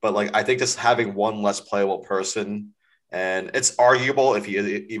 but like I think just having one less playable person, and it's arguable if he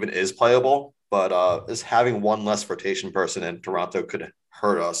even is playable, but just having one less rotation person in Toronto could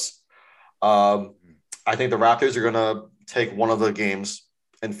hurt us. I think the Raptors are gonna take one of the games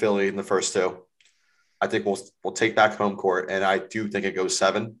in Philly in the first 2. I think we'll take back home court, and I do think it goes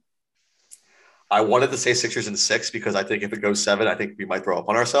 7. I wanted to say Sixers in 6 because I think if it goes 7, I think we might throw up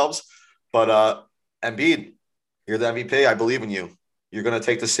on ourselves. But Embiid, you're the MVP. I believe in you. You're going to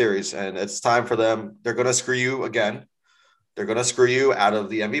take the series, and it's time for them. They're going to screw you again. They're going to screw you out of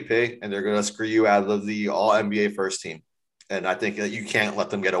the MVP, and they're going to screw you out of the All-NBA first team. And I think that you can't let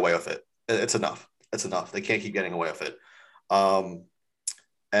them get away with it. It's enough. It's enough. They can't keep getting away with it.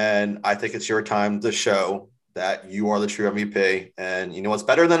 And I think it's your time to show that you are the true MVP. And you know what's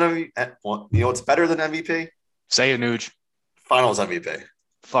better than MVP? Say it, Nuge. Finals MVP.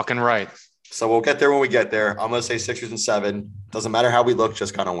 Fucking right. So we'll get there when we get there. I'm going to say Sixers in 7. Doesn't matter how we look,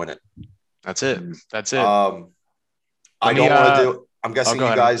 just kind of win it. That's it. That's it. I'm guessing you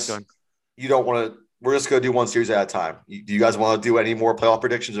guys, you don't want to, we're just going to do one series at a time. Do you guys want to do any more playoff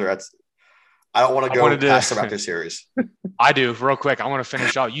predictions, or I don't want to go past the Raptors series. I do. Real quick, I want to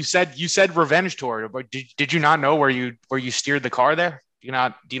finish off. You said revenge tour, but did you not know where you steered the car there? Do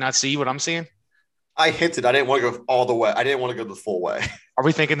you not see what I'm seeing? I hinted. I didn't want to go all the way. I didn't want to go the full way. Are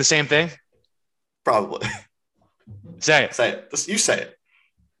we thinking the same thing? Probably. Say it. Say it. You say it.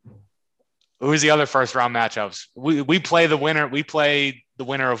 Who's the other first round matchups? We play the winner. We play the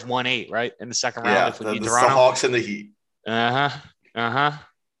winner of 1-8, right? In the second round. Yeah, if we beat the Toronto. Hawks and the Heat.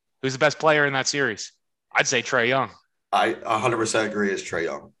 Who's the best player in that series? I'd say Trae Young. I 100% agree. It's Trae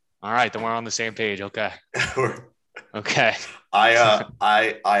Young. All right, then we're on the same page. Okay. Okay.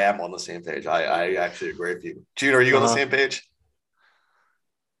 I am on the same page. I actually agree with you. June, are you on the same page?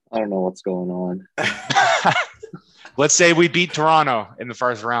 I don't know what's going on. Let's say we beat Toronto in the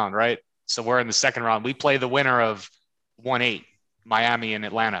first round, right? So we're in the second round. We play the winner of 1-8, Miami and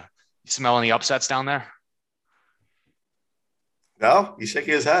Atlanta. You smell any upsets down there? No, he's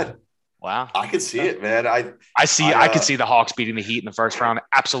shaking his head. Wow. I can see it, man. I could see the Hawks beating the Heat in the first round.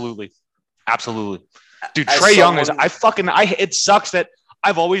 Absolutely. Dude, Trae Young is it sucks that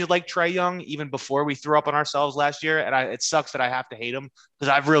I've always liked Trae Young even before we threw up on ourselves last year. And it sucks that I have to hate him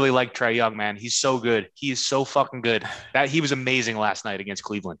because I've really liked Trae Young, man. He's so good. He is so fucking good. That he was amazing last night against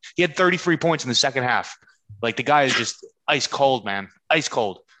Cleveland. He had 33 points in the second half. Like the guy is just ice cold, man. Ice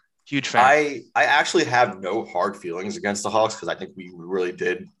cold. Huge fan. I actually have no hard feelings against the Hawks because I think we really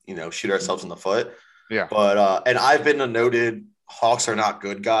did, shoot ourselves in the foot. Yeah. But and I've been a noted Hawks are not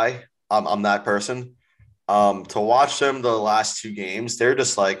good guy. I'm that person. To watch them the last 2 games, they're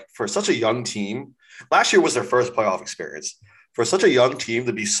just like, for such a young team. Last year was their first playoff experience. For such a young team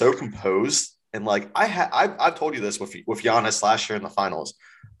to be so composed, and like I've told you this with Giannis last year in the finals.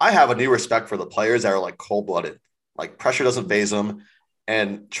 I have a new respect for the players that are like cold blooded. Like pressure doesn't phase them.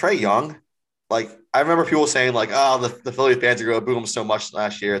 And Trae Young, like I remember people saying like, oh, the Philly fans are going to boo him so much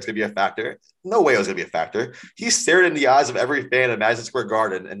last year, it's going to be a factor. No way it was going to be a factor. He stared in the eyes of every fan at Madison Square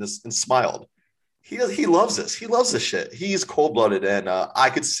Garden and smiled. He loves this. He loves this shit. He's cold blooded, and I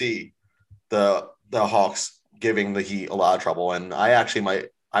could see the Hawks giving the Heat a lot of trouble. And I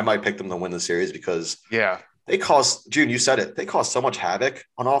might pick them to win the series because they cause, June, you said it, they cause so much havoc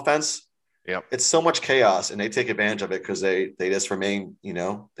on offense. Yep. It's so much chaos, and they take advantage of it because they just remain,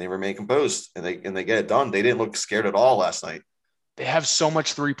 they remain composed and they get it done. They didn't look scared at all last night. They have so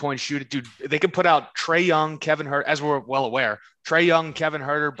much 3-point shooting, dude. They can put out Trae Young, Kevin Huerter, as we're well aware. Trae Young, Kevin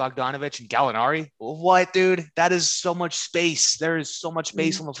Huerter, Bogdanovich, and Gallinari. What, dude? That is so much space. There is so much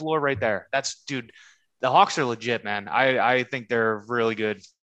space on the floor right there. Dude. The Hawks are legit, man. I think they're really good.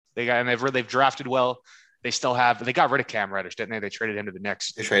 They've drafted well. They got rid of Cam Reddish, didn't they? They traded him to the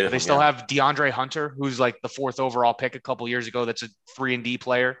Knicks. They still have DeAndre Hunter, who's like the 4th overall pick a couple years ago. That's a 3-and-D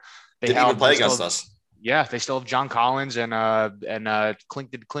player. Didn't even play against us. Yeah, they still have John Collins and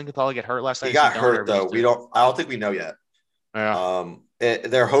Clint. Did Clint Capella get hurt last night? He got hurt though. I don't think we know yet. Yeah.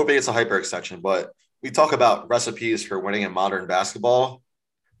 They're hoping it's a hyperextension, but we talk about recipes for winning in modern basketball.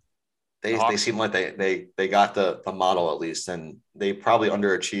 They seem like they got the model at least, and they probably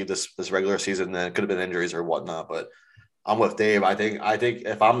underachieved this regular season. And it could have been injuries or whatnot, but I'm with Dave. I think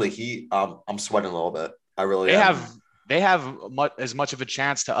if I'm the Heat, I'm sweating a little bit. I really They have as much of a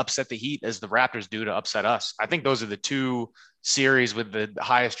chance to upset the Heat as the Raptors do to upset us. I think those are the 2 series with the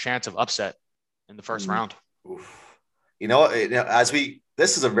highest chance of upset in the first round. Oof.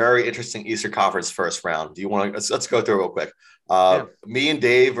 This is a very interesting Eastern Conference first round. Do you want to let's go through it real quick? Me and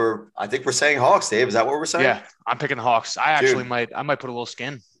Dave I think we're saying Hawks. Dave, is that what we're saying? Yeah, I'm picking the Hawks. I might put a little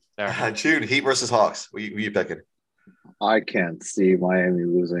skin there. June, Heat versus Hawks. Who you picking? I can't see Miami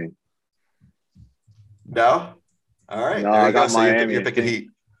losing. No. All right. No, I got Miami. You're picking Heat.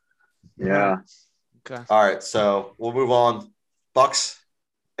 Yeah. Okay. All right. So we'll move on. Bucks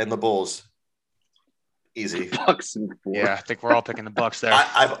and the Bulls. Easy. Bucks and Bulls. Yeah, I think we're all picking the Bucks there.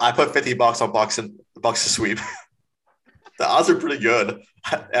 I put $50 on Bucks and the Bucks to sweep. The odds are pretty good,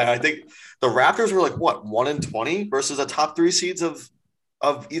 and I think the Raptors were like what 1-20 versus the top 3 seeds of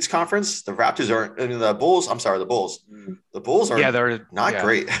each conference. The Raptors aren't. I mean, the Bulls. I'm sorry, the Bulls. The Bulls are. Yeah, they're not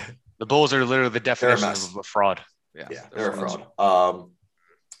great. The Bulls are literally the definition of a fraud. Yeah, they're a fraud.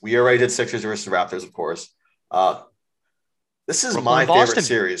 We already did Sixers versus Raptors, of course. This is my favorite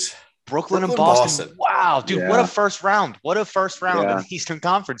series. Brooklyn and Boston. Wow, dude, what a first round. What a first round in the Eastern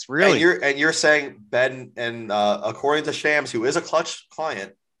Conference, really. And you're saying Ben, and according to Shams, who is a clutch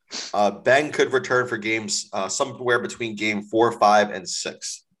client, Ben could return for games somewhere between game 4, 5, and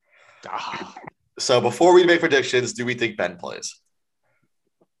 6. So before we make predictions, do we think Ben plays?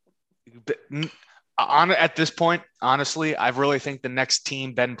 At this point, honestly, I really think the next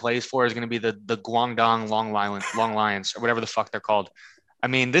team Ben plays for is going to be the Guangdong Long Lions, or whatever the fuck they're called. I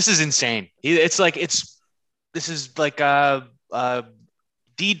mean, this is insane. This is like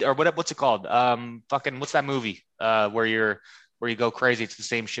deed or what's it called? What's that movie? Where you go crazy. It's the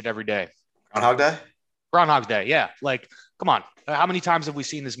same shit every day. Groundhog Day. Yeah. Like, come on. How many times have we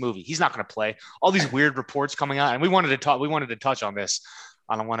seen this movie? He's not going to play. All these weird reports coming out, and we wanted to touch on this.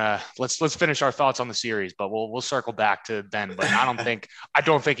 I don't want to. Let's finish our thoughts on the series, but we'll circle back to Ben. But I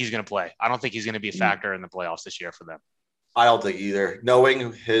don't think he's going to play. I don't think he's going to be a factor in the playoffs this year for them. I don't think either.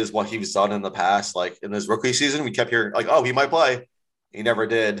 Knowing what he's done in the past, like in his rookie season, we kept hearing like, oh, he might play. He never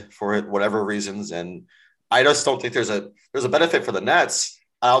did for whatever reasons, and I just don't think there's a benefit for the Nets.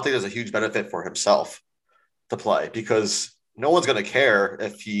 I don't think there's a huge benefit for himself to play because no one's going to care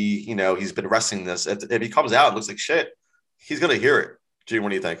if he's been resting this. If he comes out and looks like shit, he's going to hear it. Gene, what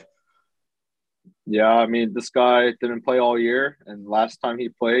do you think? Yeah, I mean, this guy didn't play all year, and last time he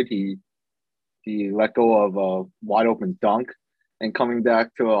played, he let go of a wide open dunk and coming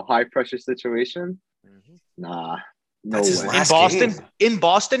back to a high pressure situation. Mm-hmm. Nah, no way. In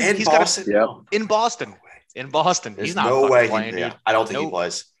Boston, Yep. In Boston, There's he's not no way playing. I don't think he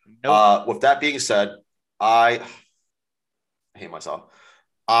plays. With that being said, I hate myself.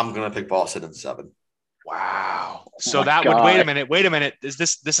 I'm gonna pick Boston in 7. Wow. So that would wait a minute. Is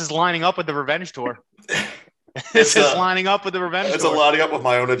this is lining up with the revenge tour? It's just lining up with the revenge It's tour. a lining up with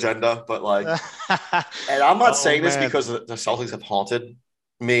my own agenda, but like, and I'm not saying this man. because the Celtics have haunted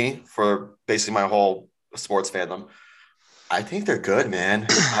me for basically my whole sports fandom. I think they're good, man.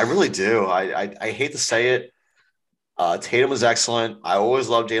 I really do. I hate to say it. Tatum is excellent. I always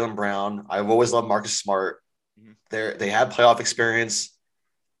loved Jaylen Brown. I've always loved Marcus Smart. They have playoff experience.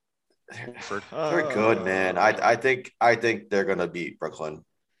 They're good, man. I think they're gonna beat Brooklyn,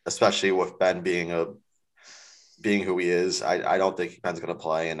 especially with Ben being who he is. I don't think Ben's gonna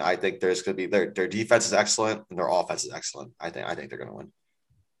play, and I think there's gonna be their defense is excellent and their offense is excellent. I think they're gonna win.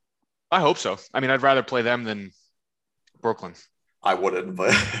 I hope so. I mean, I'd rather play them than Brooklyn. I wouldn't,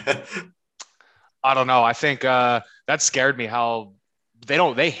 but I don't know. I think that scared me how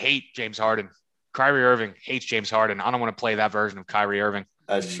they hate James Harden. Kyrie Irving hates James Harden. I don't want to play that version of Kyrie Irving.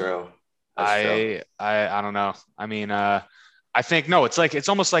 That's true. I don't know. I mean, I think no. It's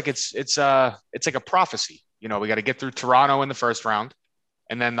almost like it's like a prophecy. You know, we got to get through Toronto in the first round,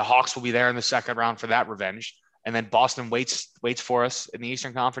 and then the Hawks will be there in the second round for that revenge, and then Boston waits for us in the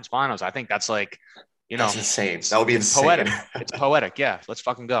Eastern Conference Finals. I think that's like, you know, that's insane. That would be insane. Poetic. It's poetic. Yeah, let's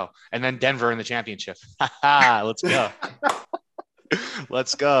fucking go. And then Denver in the championship. Let's go.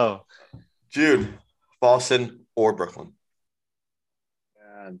 Let's go. Jude, Boston or Brooklyn?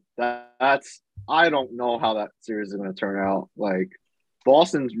 And that's I don't know how that series is going to turn out. Like,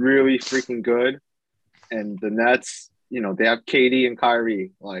 Boston's really freaking good, and the Nets, you know, they have KD and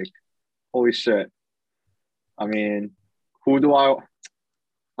Kyrie. Like, holy shit. I mean, who do I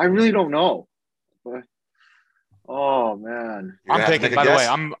really don't know. But, oh man, I'm picking. By the way,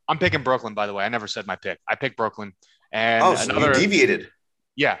 I'm picking Brooklyn. By the way, I never said my pick. I picked Brooklyn, and so you deviated.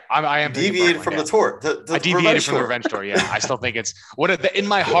 Yeah, I am deviated from the tour. I deviated from the revenge tour. Yeah, I still think it's in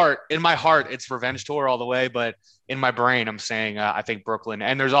my heart. In my heart, it's revenge tour all the way. But in my brain, I'm saying I think Brooklyn.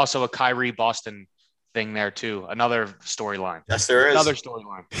 And there's also a Kyrie Boston thing there too. Another storyline. Yes, there is another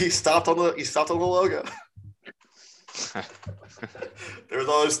storyline. He stopped on the logo. There was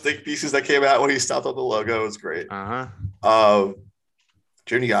all those thick pieces that came out when he stopped on the logo. It was great.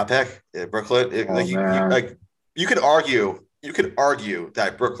 Junior, you got a pick. Yeah, Brooklyn. You could argue. You could argue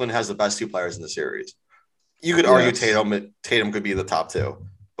that Brooklyn has the best two players in the series. You could argue Tatum could be the top two.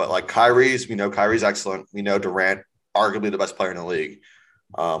 But like we know Kyrie's excellent. We know Durant, arguably the best player in the league.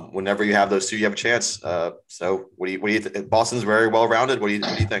 Whenever you have those two, you have a chance. So what do you think? Boston's very well rounded. What do you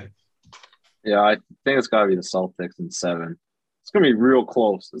think? Yeah, I think it's got to be the Celtics in 7. It's going to be real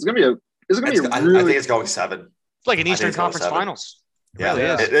close. I think it's going 7. It's like an Eastern Conference Finals.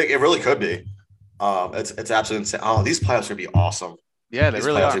 It really could be. It's absolutely insane. Oh, these playoffs are gonna be awesome. Yeah, these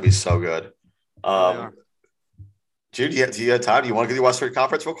playoffs are gonna be so good. Jude, do you have time? Do you want to get the Western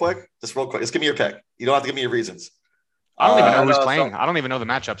Conference real quick? Just real quick. Just give me your pick. You don't have to give me your reasons. I don't even know who's playing. I don't even know the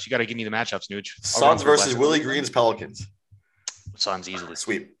matchups. You got to give me the matchups, Nooch. Suns versus Willie Green's Pelicans. Suns easily.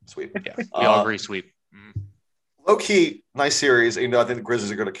 Sweep. Yeah, we all agree. Sweep. Low key, nice series. I think the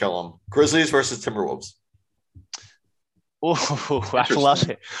Grizzlies are going to kill them. Grizzlies versus Timberwolves. Oh, I love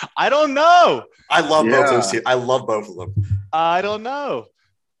it. I don't know. I love both those teams. I love both of them. I don't know.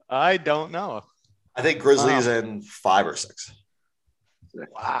 I think Grizzlies in 5 or 6.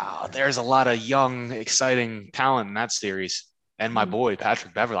 Wow, there's a lot of young, exciting talent in that series. And my boy,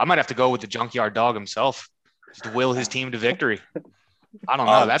 Patrick Beverley. I might have to go with the junkyard dog himself to will his team to victory. I don't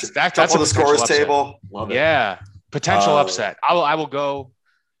know. That's on the scorers table. Love it. Yeah, potential upset. I will go.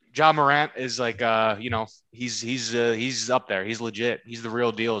 Ja Morant is like, he's up there. He's legit. He's the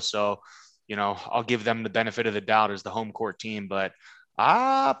real deal. So, I'll give them the benefit of the doubt as the home court team. But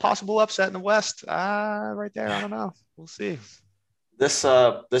possible upset in the West. Right there. I don't know. We'll see. This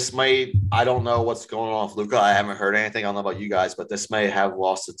may, I don't know what's going on with Luka. I haven't heard anything. I don't know about you guys, but this may have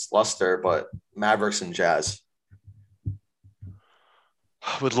lost its luster. But Mavericks and Jazz.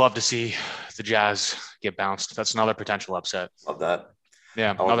 Would love to see the Jazz get bounced. That's another potential upset. Love that.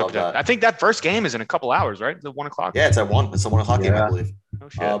 Yeah, I think that first game is in a couple hours, right? The 1 o'clock. Yeah, it's at 1. It's a 1 o'clock game, I believe. Oh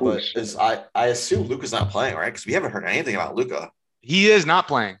shit! But I assume Luka's not playing, right? Because we haven't heard anything about Luka. He is not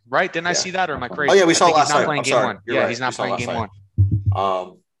playing, right? Didn't I see that, or am I crazy? Oh yeah, we saw last night. Playing game 1. Yeah, he's not playing game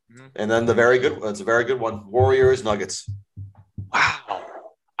 1. And then it's a very good one. Warriors Nuggets. Wow.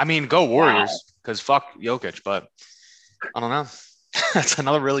 I mean, go Warriors because fuck Jokic, but I don't know. That's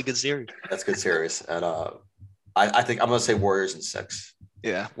another really good series. That's a good series, and I think I'm gonna say Warriors in 6.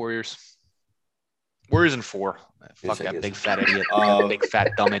 Yeah, Warriors in 4. Fuck that big fat idiot. Big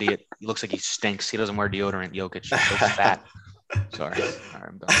fat dumb idiot. He looks like he stinks. He doesn't wear deodorant. Jokic. He's so fat. Sorry.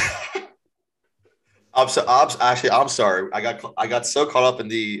 I'm done. I'm sorry. I got so caught up in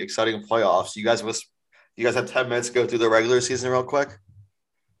the exciting playoffs. You guys have 10 minutes to go through the regular season real quick.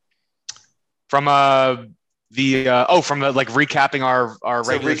 From From the like recapping our So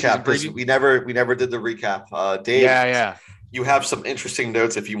regular season recap, because preview. we never did the recap. Dave, Yeah. you have some interesting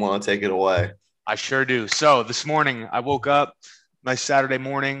notes if you want to take it away. I sure do. So this morning I woke up, nice Saturday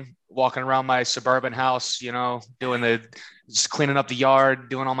morning, walking around my suburban house, just cleaning up the yard,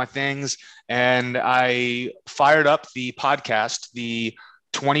 doing all my things. And I fired up the podcast, the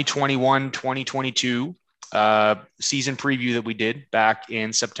 2021-2022 season preview that we did back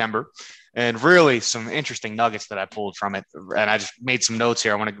in September. And really some interesting nuggets that I pulled from it. And I just made some notes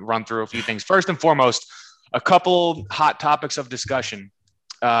here. I want to run through a few things. First and foremost, a couple hot topics of discussion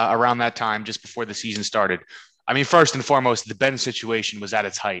around that time, just before the season started. I mean, first and foremost, the Ben situation was at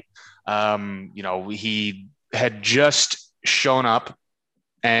its height. He had just shown up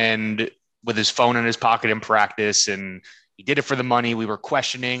and with his phone in his pocket in practice, and he did it for the money. We were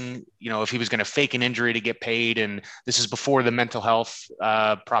questioning, if he was going to fake an injury to get paid. And this is before the mental health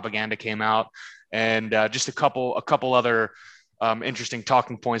propaganda came out. And just a couple other interesting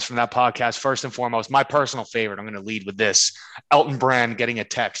talking points from that podcast. First and foremost, my personal favorite, I'm going to lead with this: Elton Brand getting a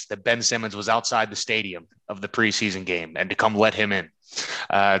text that Ben Simmons was outside the stadium of the preseason game and to come let him in.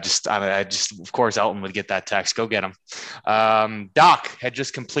 Of course, Elton would get that text. Go get him. Doc had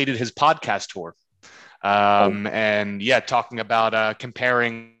just completed his podcast tour. Talking about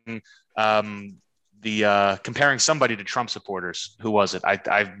comparing comparing somebody to Trump supporters. Who was it?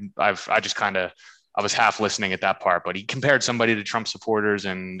 I was half listening at that part, but he compared somebody to Trump supporters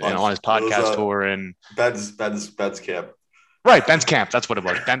and on his podcast tour and Ben's camp. Right, Ben's camp. That's what it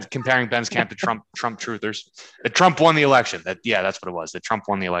was. Comparing Ben's camp to Trump truthers. That Trump won the election. That's what it was. That Trump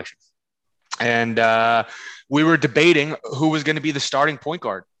won the election. And we were debating who was going to be the starting point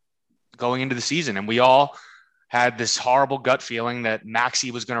guard going into the season, and we all had this horrible gut feeling that Maxey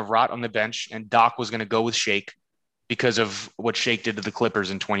was going to rot on the bench and Doc was going to go with Shake, because of what Shake did to the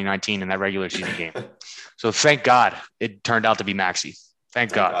Clippers in 2019 in that regular season game. So thank God it turned out to be Maxey.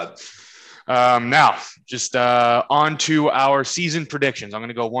 Thank God. Now, just on to our season predictions. I'm going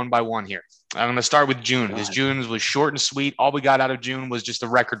to go one by one here. I'm going to start with June, because June was short and sweet. All we got out of June was just a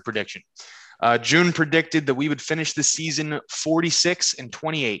record prediction. June predicted that we would finish the season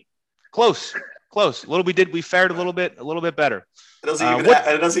 46-28. Close. We fared a little bit better. It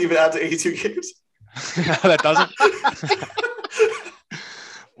doesn't even add to 82 games. That doesn't.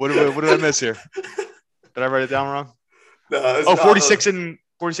 What did I miss here? Did I write it down wrong? No, 46 and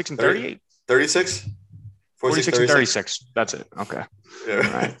 38. 36. 46 and 36. That's it. Okay. Yeah. All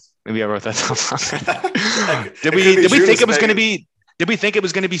right. Maybe I wrote that down. Did we think it was going to be? Did we think it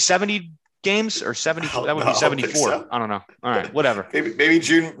was going to be 70 games or 70? That would be 74. So. I don't know. All right. Whatever. Maybe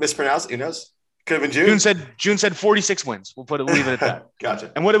June mispronounced. Who knows? Could have been June. June said 46 wins. We'll leave it at that.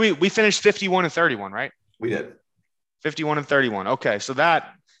 Gotcha. And what did we finished 51-31, right? We did 51-31. Okay. So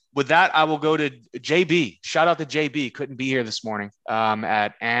with that, I will go to JB. Shout out to JB. Couldn't be here this morning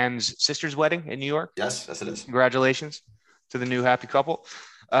at Anne's sister's wedding in New York. Yes, it is. Congratulations to the new happy couple.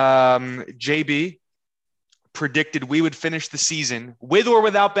 JB predicted we would finish the season with or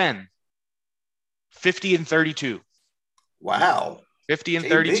without Ben 50-32. Wow.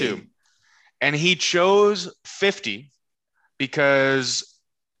 50-32. And he chose 50 because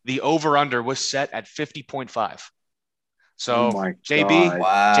the over-under was set at 50.5. So, JB,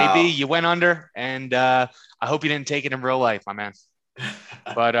 wow. JB, you went under, and I hope you didn't take it in real life, my man.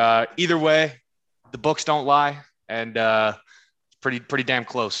 But either way, the books don't lie, and pretty damn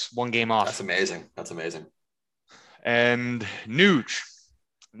close. One game off. That's amazing. And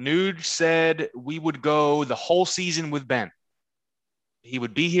Nuge said we would go the whole season with Ben. He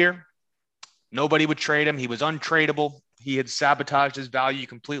would be here. Nobody would trade him. He was untradeable. He had sabotaged his value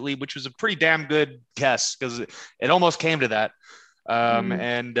completely, which was a pretty damn good guess because it almost came to that.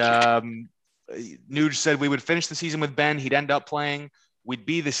 And Nuge said we would finish the season with Ben. He'd end up playing. We'd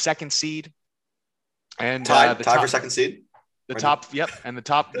be the second seed. And tied for second seed. The top, yep. And the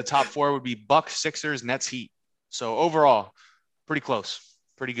top four would be Bucks, Sixers, Nets, Heat. So overall, pretty close,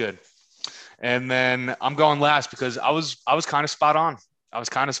 pretty good. And then I'm going last because I was kind of spot on. Oh,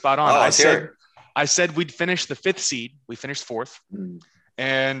 I said we'd finish the fifth seed. We finished fourth.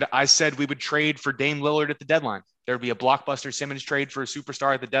 And I said we would trade for Dame Lillard at the deadline. There would be a blockbuster Simmons trade for a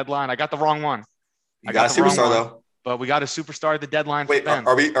superstar at the deadline. I got the wrong one. You got a superstar, though. But we got a superstar at the deadline. Wait,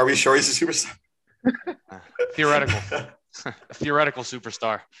 are we sure he's a superstar? Theoretical. A theoretical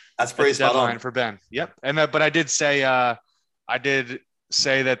superstar. That's pretty spot deadline on for Ben. Yep. And but I did say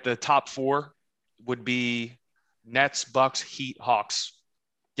that the top four would be Nets, Bucks, Heat, Hawks,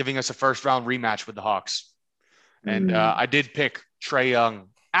 giving us a first round rematch with the Hawks. And I did pick Trae Young,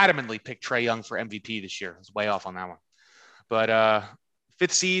 adamantly pick Trae Young for MVP this year. I was way off on that one. But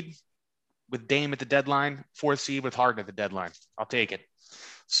fifth seed, with Dame at the deadline, 4th seed with Harden at the deadline. I'll take it.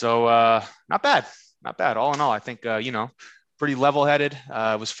 So not bad. All in all, I think, pretty level-headed.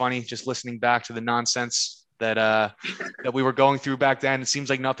 It was funny just listening back to the nonsense that we were going through back then. It seems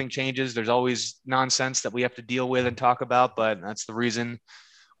like nothing changes. There's always nonsense that we have to deal with and talk about, but that's the reason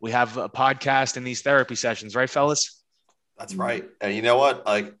we have a podcast and these therapy sessions, right, fellas? That's right. And you know what?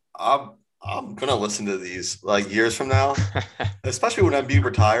 Like, I'm gonna listen to these like years from now, especially when Embiid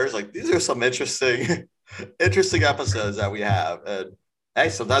retires. Like, these are some interesting episodes that we have. And hey,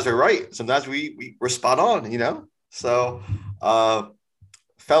 sometimes we're right. Sometimes we're spot on, you know? So,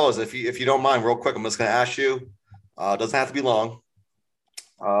 fellas, if you don't mind, real quick, I'm just gonna ask you, doesn't have to be long.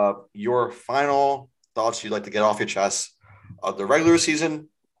 Your final thoughts you'd like to get off your chest of the regular season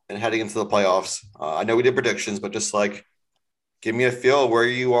and heading into the playoffs. I know we did predictions, but just like give me a feel where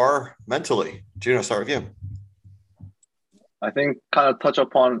you are mentally. Gino, start with you. I think kind of touch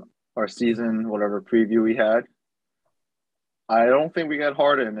upon our season, whatever preview we had. I don't think we get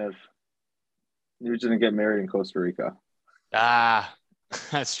Harden if he didn't get married in Costa Rica.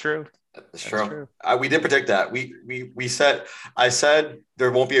 That's true. That's true. We did predict that. I said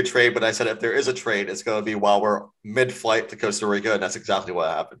there won't be a trade, but I said if there is a trade, it's going to be while we're mid-flight to Costa Rica, and that's exactly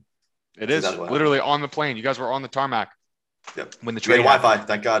what happened. It is literally on the plane. You guys were on the tarmac. Yep. When the trade we had Wi-Fi,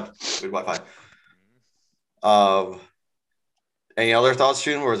 thank God. We had Wi-Fi. Any other thoughts,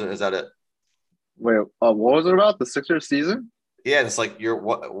 June, or is that it? Wait, what was it about? The Sixers season? Yeah, it's like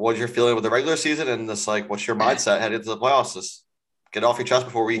what's your feeling with the regular season, and it's like what's your mindset headed into the playoffs? Just get off your chest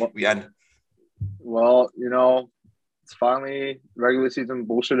before we end. Well, it's finally regular season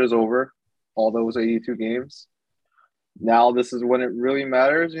bullshit is over. All those 82 games. Now this is when it really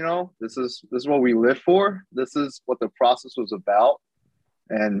matters. This is what we live for. This is what the process was about.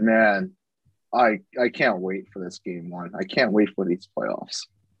 And man, I can't wait for this game one. I can't wait for these playoffs.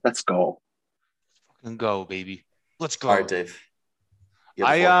 Let's go. Fucking go, baby. Let's go. All right, Dave.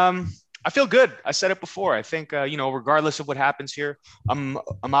 I feel good. I said it before. I think regardless of what happens here, I'm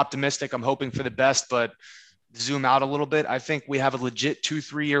optimistic. I'm hoping for the best, but zoom out a little bit. I think we have a legit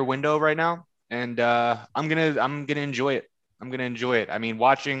 2-3 year window right now, and I'm gonna enjoy it. I mean,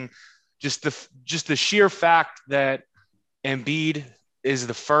 watching just the sheer fact that Embiid is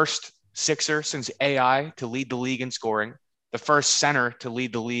the first Sixer since AI to lead the league in scoring, the first center to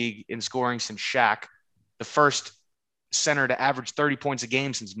lead the league in scoring since Shaq, the first center to average 30 points a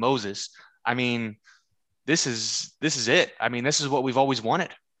game since Moses. I mean, this is it. I mean, this is what we've always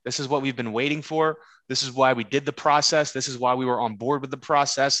wanted. This is what we've been waiting for. This is why we did the process. This is why we were on board with the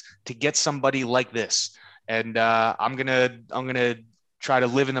process, to get somebody like this. And I'm gonna try to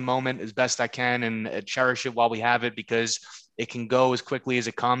live in the moment as best I can and cherish it while we have it, because it can go as quickly as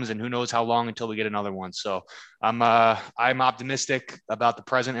it comes, and who knows how long until we get another one. So I'm optimistic about the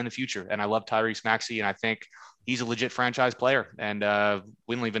present and the future, and I love Tyrese Maxey, and I think he's a legit franchise player, and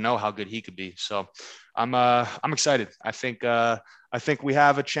we don't even know how good he could be. So I'm excited. I think we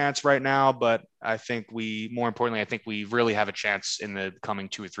have a chance right now, but I think more importantly, I think we really have a chance in the coming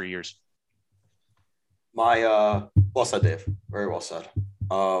 2 or 3 years. Well said, Dave. Very well said.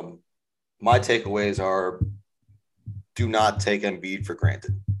 My takeaways are: do not take Embiid for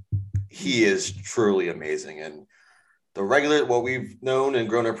granted. He is truly amazing, and what we've known and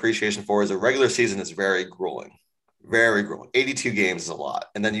grown appreciation for is the regular season is very grueling. 82 games is a lot.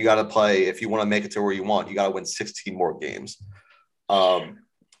 And then you got to play, if you want to make it to where you want, you got to win 16 more games.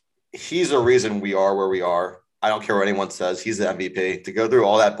 He's the reason we are where we are. I don't care what anyone says. He's the MVP. To go through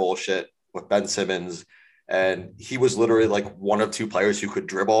all that bullshit with Ben Simmons, and he was literally like one of 2 players who could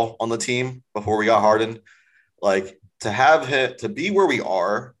dribble on the team before we got Harden. Like, to have him, to be where we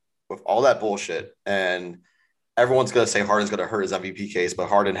are with all that bullshit, and everyone's going to say Harden's going to hurt his MVP case, but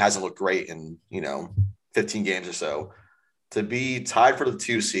Harden hasn't looked great in, 15 games or so. To be tied for the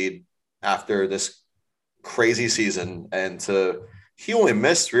 2 seed after this crazy season, and he only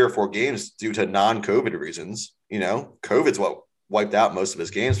missed 3 or 4 games due to non-COVID reasons. COVID's what wiped out most of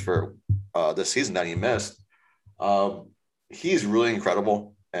his games for this season that he missed. He's really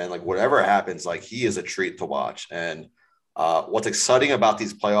incredible. And like, whatever happens, like, he is a treat to watch. And what's exciting about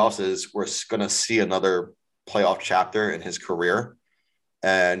these playoffs is we're going to see another playoff chapter in his career.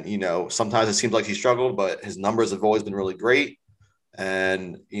 And, sometimes it seems like he struggled, but his numbers have always been really great.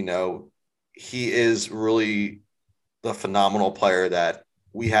 And, he is really the phenomenal player that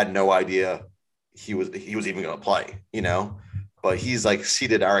we had no idea he was even going to play, but he's like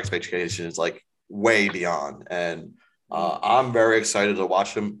exceeded our expectations, like way beyond. And I'm very excited to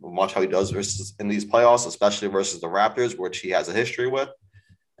watch him and watch how he does in these playoffs, especially versus the Raptors, which he has a history with.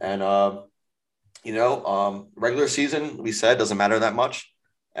 And, regular season, we said, doesn't matter that much.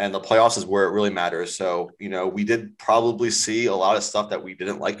 and the playoffs is where it really matters. So, we did probably see a lot of stuff that we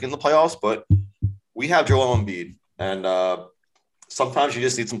didn't like in the playoffs, but we have Joel Embiid, and sometimes you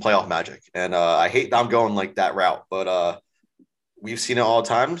just need some playoff magic. And I hate that I'm going like that route, but we've seen it all the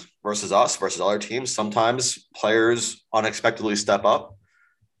time versus us, versus other teams. Sometimes players unexpectedly step up,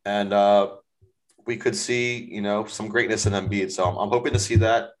 and we could see, some greatness in Embiid. So I'm hoping to see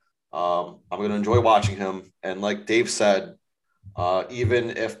that. I'm going to enjoy watching him. And like Dave said,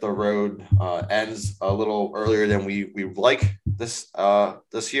 even if the road ends a little earlier than we like this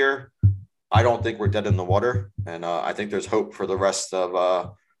year, I don't think we're dead in the water. And I think there's hope for the rest of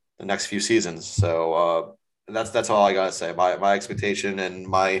the next few seasons. So that's all I got to say. My expectation and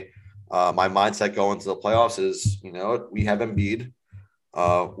my mindset going to the playoffs is, we have Embiid.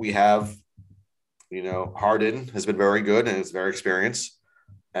 We have, Harden has been very good and is very experienced.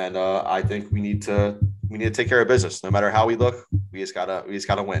 And I think we need to take care of business. No matter how we look, we just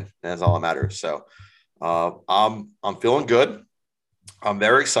gotta win. That's all that matters. So I'm feeling good. I'm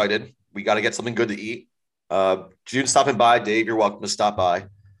very excited. We got to get something good to eat. June stopping by. Dave, you're welcome to stop by.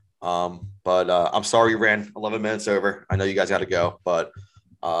 But I'm sorry you ran 11 minutes over. I know you guys got to go, but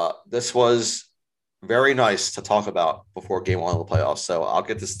this was very nice to talk about before game one of the playoffs. So I'll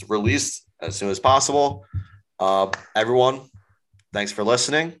get this released as soon as possible. Everyone, thanks for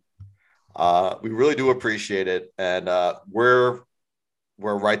listening. We really do appreciate it. And we're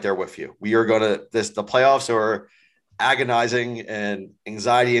right there with you. We are the playoffs are agonizing and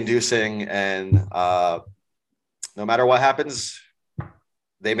anxiety inducing. And no matter what happens,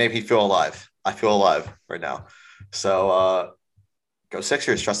 they make me feel alive. I feel alive right now. So go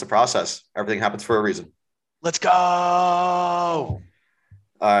Sixers, trust the process. Everything happens for a reason. Let's go. All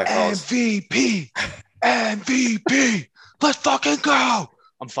right, fellas. MVP. Let's fucking go.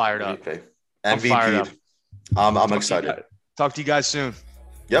 I'm fired up. MVP. I'm fired up. I'm excited. Talk to you guys soon.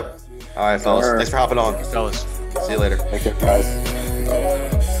 Yep. All right, fellas. Thanks for hopping on. Fellas. See you later. Take care, guys.